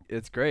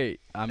it's great.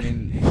 I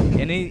mean,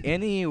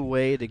 any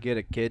way to get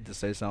a kid to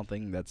say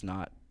something that's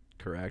not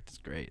correct is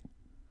great.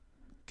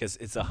 Because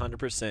it's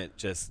 100%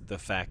 just the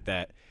fact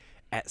that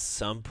at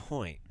some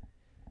point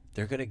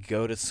they're going to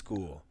go to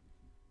school.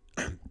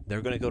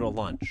 They're going to go to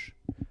lunch.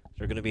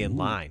 They're going to be in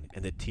line,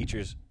 and the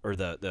teachers or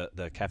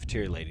the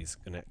cafeteria lady's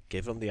going to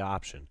give them the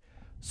option.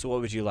 So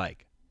what would you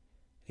like?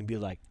 He'd be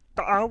like,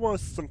 I want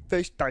some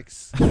fish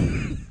sticks.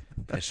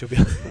 And she'll be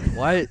like,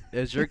 Why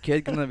is your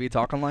kid gonna be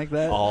talking like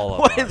that? all of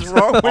What ours. is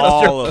wrong with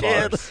all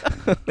your of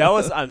kid?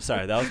 ours. I'm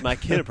sorry, that was my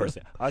kid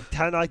impersonation.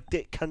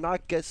 Can I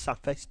get some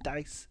fish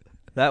sticks?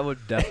 That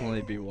would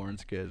definitely be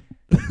Warren's kid.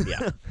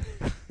 Yeah.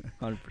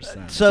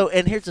 100%. So,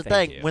 and here's the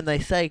Thank thing: you. when they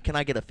say, "Can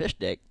I get a fish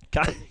stick?"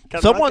 Can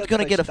Someone's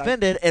gonna get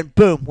offended, and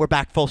boom, we're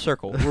back full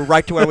circle. We're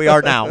right to where we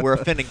are now. We're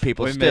offending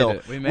people We made still.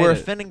 it. We made We're it.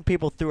 offending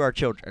people through our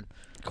children.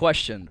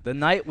 Question: the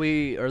night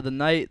we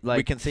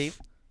conceive.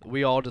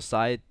 we all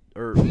decide,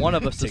 or one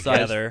of us decides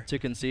Together. to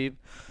conceive.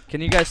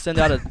 Can you guys send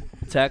out a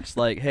text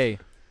like, "Hey,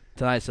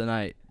 tonight's the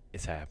night,"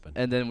 It's happened.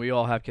 and then we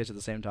all have kids at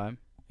the same time?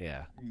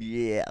 Yeah.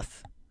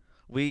 Yes,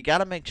 we got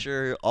to make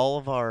sure all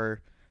of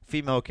our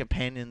female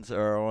companions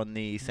are on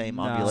the same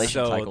Nah. ovulation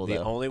So cycle. the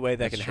though. only way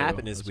that That's can true.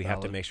 happen is That's we have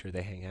to valid. make sure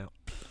they hang out.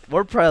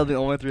 We're probably the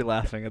only 3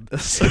 laughing at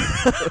this.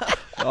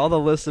 All the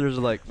listeners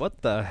are like,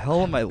 "What the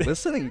hell am I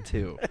listening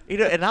to?"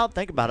 And now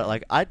think about it.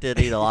 Like I did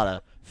eat a lot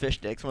of fish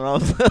sticks when I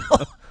was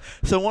little.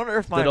 So I wonder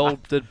if my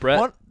Did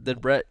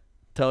Brett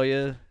tell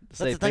you? that's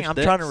say the thing. fish I'm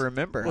trying to sticks?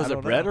 remember. Was I it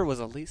don't Brett know. or was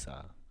it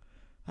Lisa?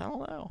 I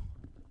don't know.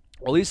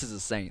 Well, Lisa's a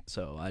saint,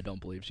 so I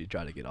don't believe she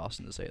tried to get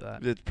Austin to say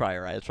that. It's probably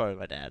right. It's probably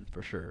my dad.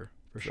 For sure.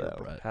 For sure,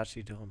 So- Brett. How's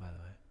she doing, by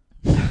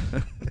the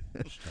way?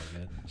 She's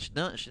doing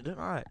good. She's doing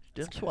all right.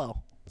 She's doing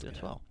swell. Doing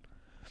swell.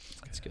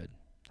 That's good.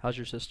 How's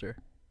your sister?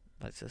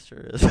 My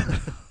sister is.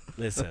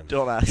 Listen.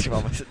 Don't ask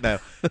about my sister. No,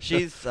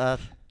 she's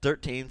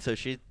 13, so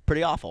she's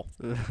pretty awful.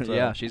 So-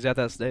 Yeah, she's at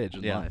that stage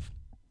in Yeah. life.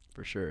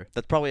 For sure.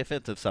 That's probably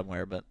offensive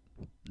somewhere, but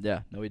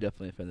Yeah, no, we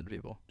definitely offended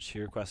people. She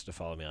requested to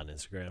follow me on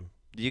Instagram.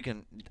 you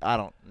can. I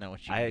don't know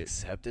what you. I can do.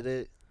 accepted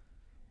it,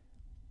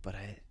 but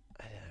I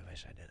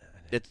wish I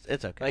didn't.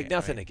 It's okay. like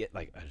nothing I mean, to get.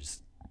 Like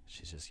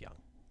she's just young.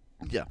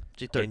 Yeah,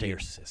 she's And 13. your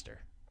sister.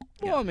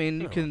 Well, I mean, I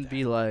you don't can want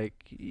be that. like,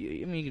 I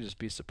mean, you can just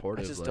be I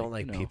supportive. just don't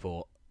like you know.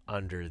 people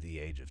under the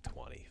age of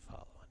 20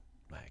 following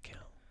my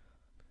account.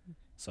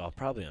 So I'll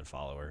probably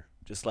unfollow her.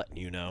 Just letting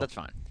you know. That's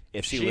fine.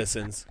 If she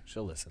listens,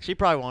 she'll listen. She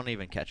probably won't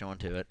even catch on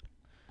to it.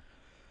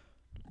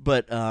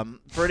 But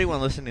for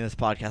anyone listening to this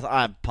podcast,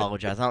 I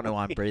apologize. I don't know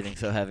why I'm breathing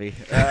so heavy.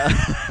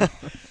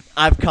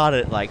 I've caught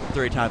it like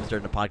 3 times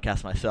during the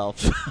podcast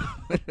myself.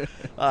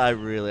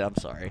 I'm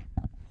sorry.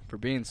 For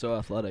being so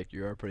athletic,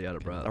 you are pretty out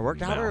of breath. I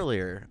worked out No.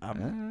 earlier.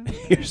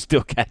 You're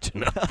still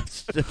catching up I'm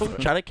still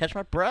trying to catch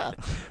my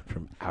breath.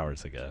 from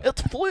hours ago.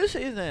 It's flu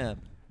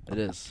season. It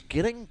is.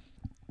 Getting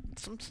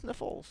some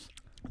sniffles.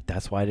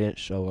 That's why I didn't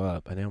show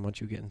up. I didn't want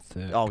you getting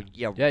sick. Oh,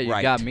 yeah, Yeah, you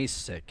right. got me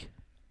sick.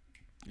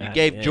 You Ah,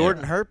 gave yeah.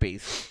 Jordan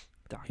herpes.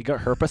 He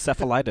got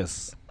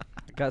herpetophilitis.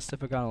 I got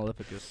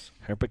Staphylococcus.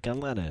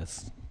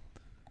 Herpetophilitis.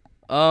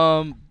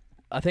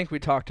 I think we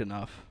talked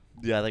enough.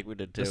 Yeah, I think we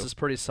did too. This is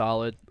pretty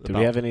solid. Do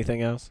we have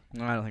anything else?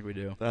 No, I don't think we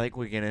do. I think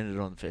we can end it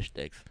on the fish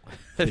sticks.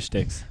 Fish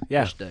sticks.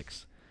 Yeah. Fish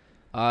sticks.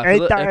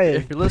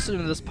 If you're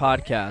listening to this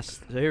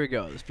podcast, so here we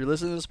go. If you're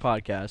listening to this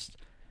podcast,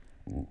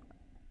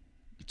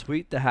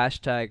 tweet the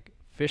hashtag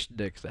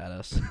 #FishDicks at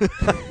us,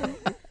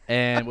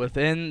 and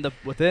within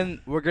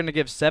we're gonna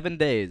give 7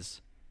 days.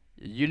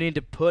 You need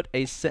to put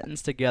a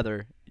sentence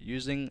together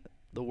using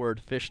the word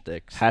fish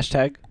sticks.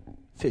 Hashtag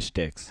fish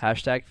sticks.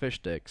 Hashtag fish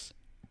sticks,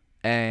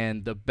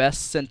 and the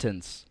best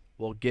sentence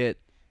will get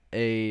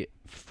a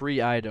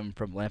free item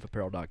from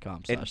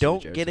lampapparel.com. And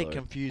don't get it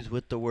confused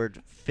with the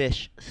word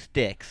fish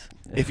sticks.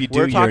 If you do,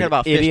 We're talking you're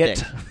about an idiot.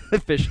 fish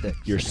sticks. Fish sticks.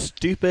 You're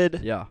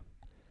stupid. Yeah.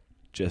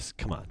 Just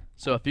come on.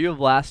 So if you have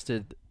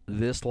lasted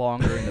this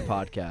long during the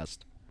podcast,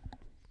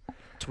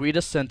 tweet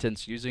a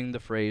sentence using the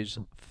phrase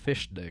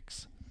fish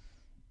sticks,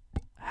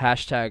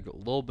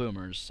 hashtag Lil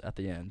Boomers at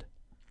the end,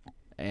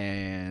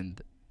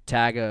 and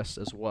tag us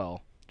as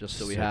well, just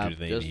so we have. Do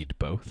they just, need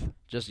both?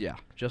 just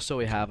so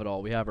we have it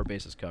all. We have our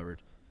bases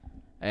covered.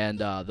 And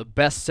the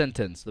best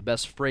sentence, the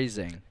best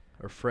phrasing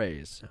or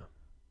phrase,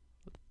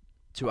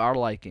 to our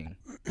liking,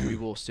 we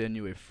will send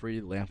you a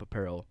free Lamp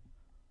Apparel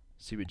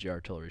CBG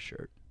Artillery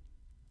shirt.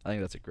 I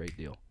think that's a great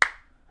deal.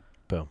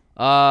 Boom.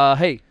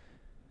 Hey,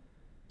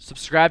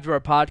 subscribe to our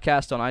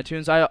podcast on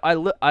iTunes.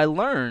 I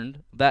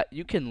learned that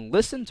you can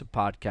listen to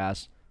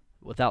podcasts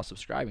without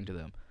subscribing to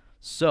them.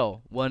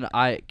 So when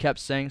I kept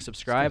saying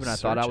subscribe and I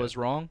thought I was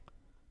wrong,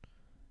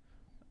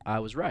 I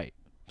was right.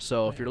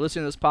 So if you're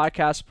listening to this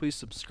podcast, please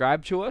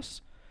subscribe to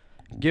us.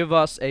 Give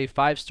us a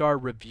 5-star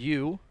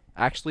review.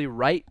 Actually,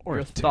 write Or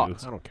your 2.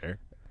 thoughts. I don't care.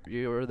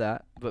 You or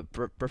that, but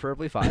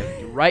preferably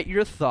 5. You write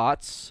your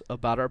thoughts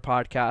about our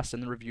podcast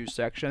in the review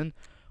section.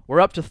 We're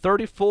up to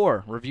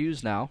 34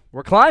 reviews now.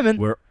 We're climbing.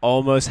 We're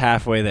almost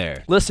halfway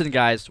there. Listen,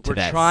 guys, we're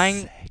that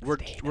trying. We're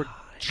 69.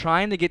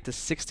 trying to get to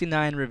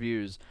 69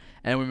 reviews,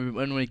 and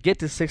when we get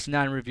to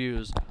 69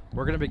 reviews,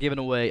 we're gonna be giving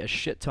away a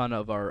shit ton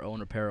of our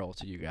own apparel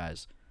to you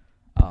guys.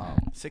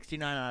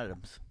 69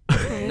 items.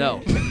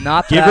 No,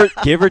 not that.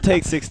 Give or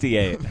take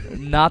 68.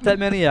 Not that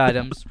many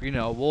items. You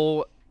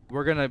know,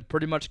 we're gonna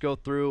pretty much go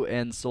through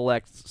and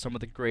select some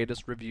of the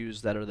greatest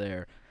reviews that are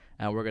there,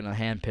 and we're gonna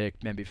handpick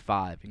maybe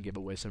 5 and give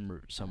away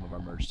some of our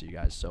merch to you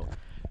guys. So,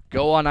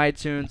 go on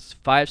iTunes,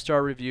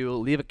 5-star review,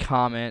 leave a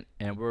comment,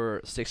 and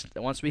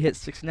once we hit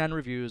 69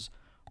 reviews,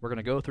 we're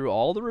gonna go through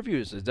all the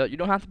reviews. You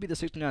don't have to be the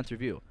 69th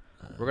review.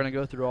 We're gonna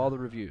go through all the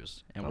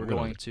reviews, and I'm we're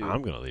gonna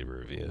leave a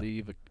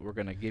review. We're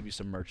gonna give you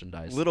some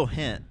merchandise. Little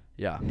hint.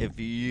 Yeah. If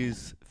you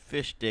use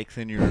fish sticks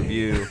in your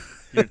review,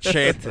 your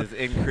chances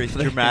increase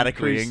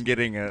dramatically in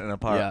getting an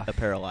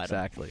apparel item.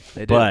 Exactly.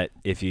 They do. But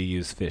if you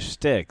use fish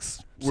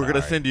sticks, We're going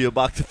to send you a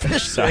box of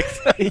fish Sorry.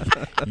 sticks.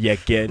 You're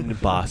getting a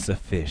box of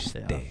fish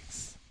Yeah.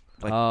 sticks.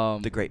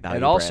 Like the great value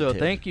And also, brand, too.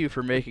 thank you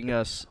for making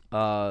us,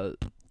 on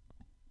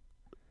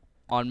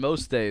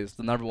most days,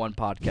 the #1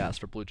 podcast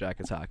for Blue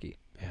Jackets hockey.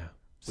 Yeah.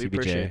 We CBJ.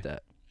 appreciate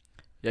that.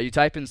 Yeah, you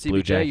type in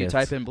Blue CBJ, you Jackets.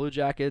 type in Blue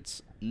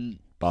Jackets.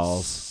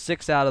 Balls.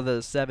 6 out of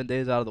the 7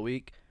 days out of the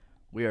week,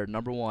 we are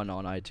 #1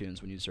 on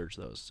iTunes when you search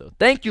those. So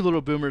thank you,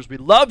 little boomers. We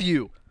love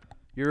you.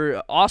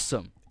 You're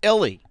awesome.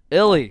 Illy.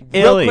 Illy.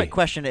 Real quick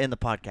question to end the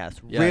podcast.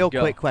 Yeah, Real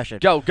go. quick question.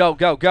 Go.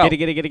 Get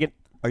it.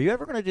 Are you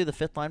ever going to do the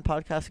Fifth Line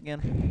podcast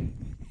again?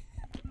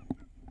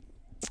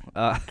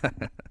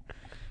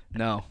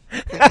 No.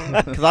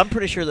 Because I'm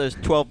pretty sure there's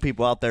 12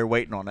 people out there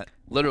waiting on it.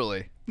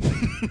 Literally.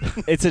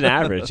 It's an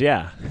average,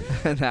 yeah.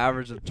 An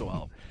average of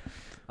 12.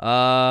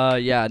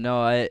 Yeah,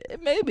 no,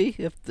 maybe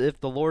if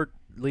the Lord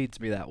leads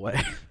me that way.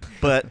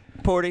 But,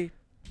 Porty,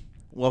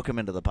 welcome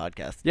into the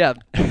podcast. Yeah,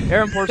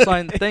 Aaron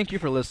Porcelain, thank you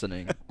for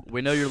listening.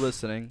 We know you're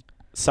listening.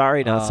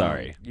 Sorry, not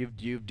sorry.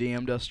 You've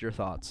DM'd us your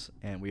thoughts,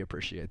 and we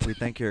appreciate that. We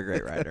think you're a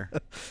great writer.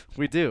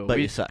 We do. But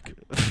we you suck.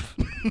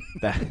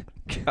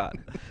 God.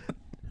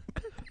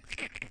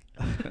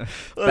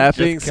 That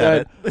being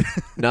said,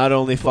 not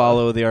only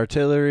follow the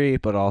artillery,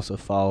 but also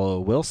follow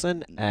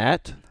Wilson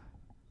at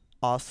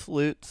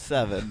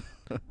Osloot7.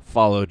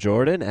 Follow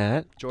Jordan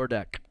at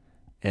Jordek.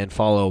 And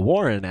follow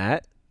Warren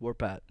at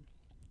Warpat.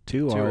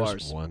 2 2 R's,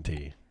 R's. 1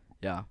 T.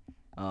 Yeah.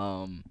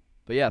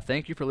 But yeah,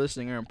 thank you for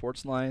listening, Aaron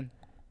Porcelain.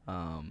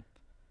 And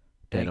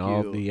Thank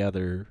all you. the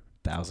other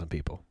 1,000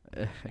 people,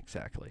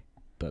 Exactly.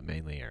 but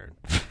mainly Aaron.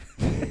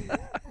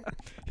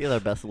 You're the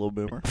best little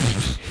boomer.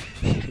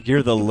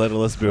 You're the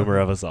littlest boomer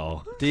of us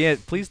all.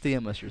 Please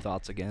DM us your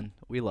thoughts again.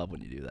 We love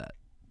when you do that.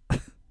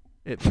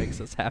 It makes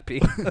us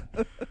happy.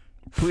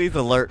 Please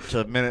alert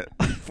to minute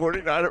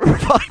 49 of our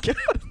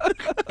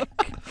podcast.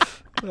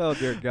 Oh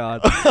dear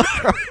God.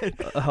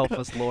 Help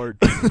us, Lord.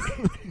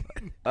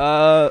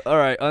 All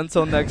right.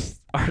 Until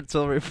next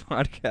Artillery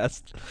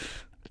podcast.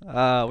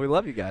 We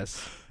love you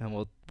guys, and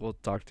we'll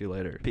talk to you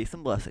later. Peace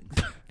and blessings.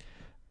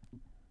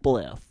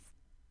 Bless.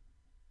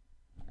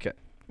 Okay.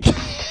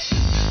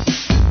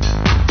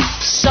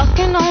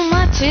 Sucking on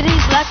my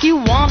titties like you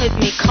wanted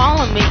me,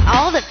 calling me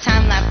all the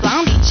time like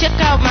Blondie. Check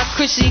out my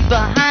Chrissy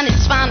behind,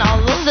 it's fine all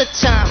of the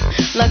time,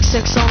 like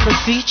sex on the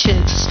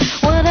beaches.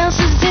 What else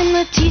is in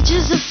the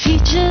teachers of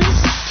peaches?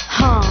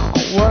 Huh,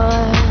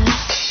 what?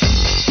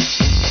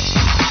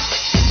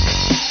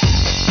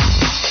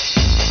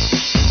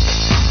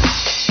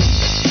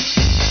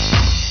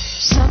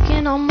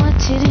 Sucking on my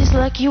titties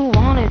like you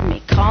wanted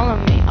me,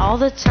 calling me all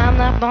the time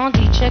like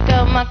Blondie. Check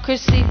out my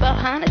Chrissy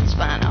behind, it's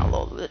fine all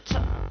over the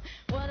time.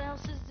 What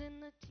else is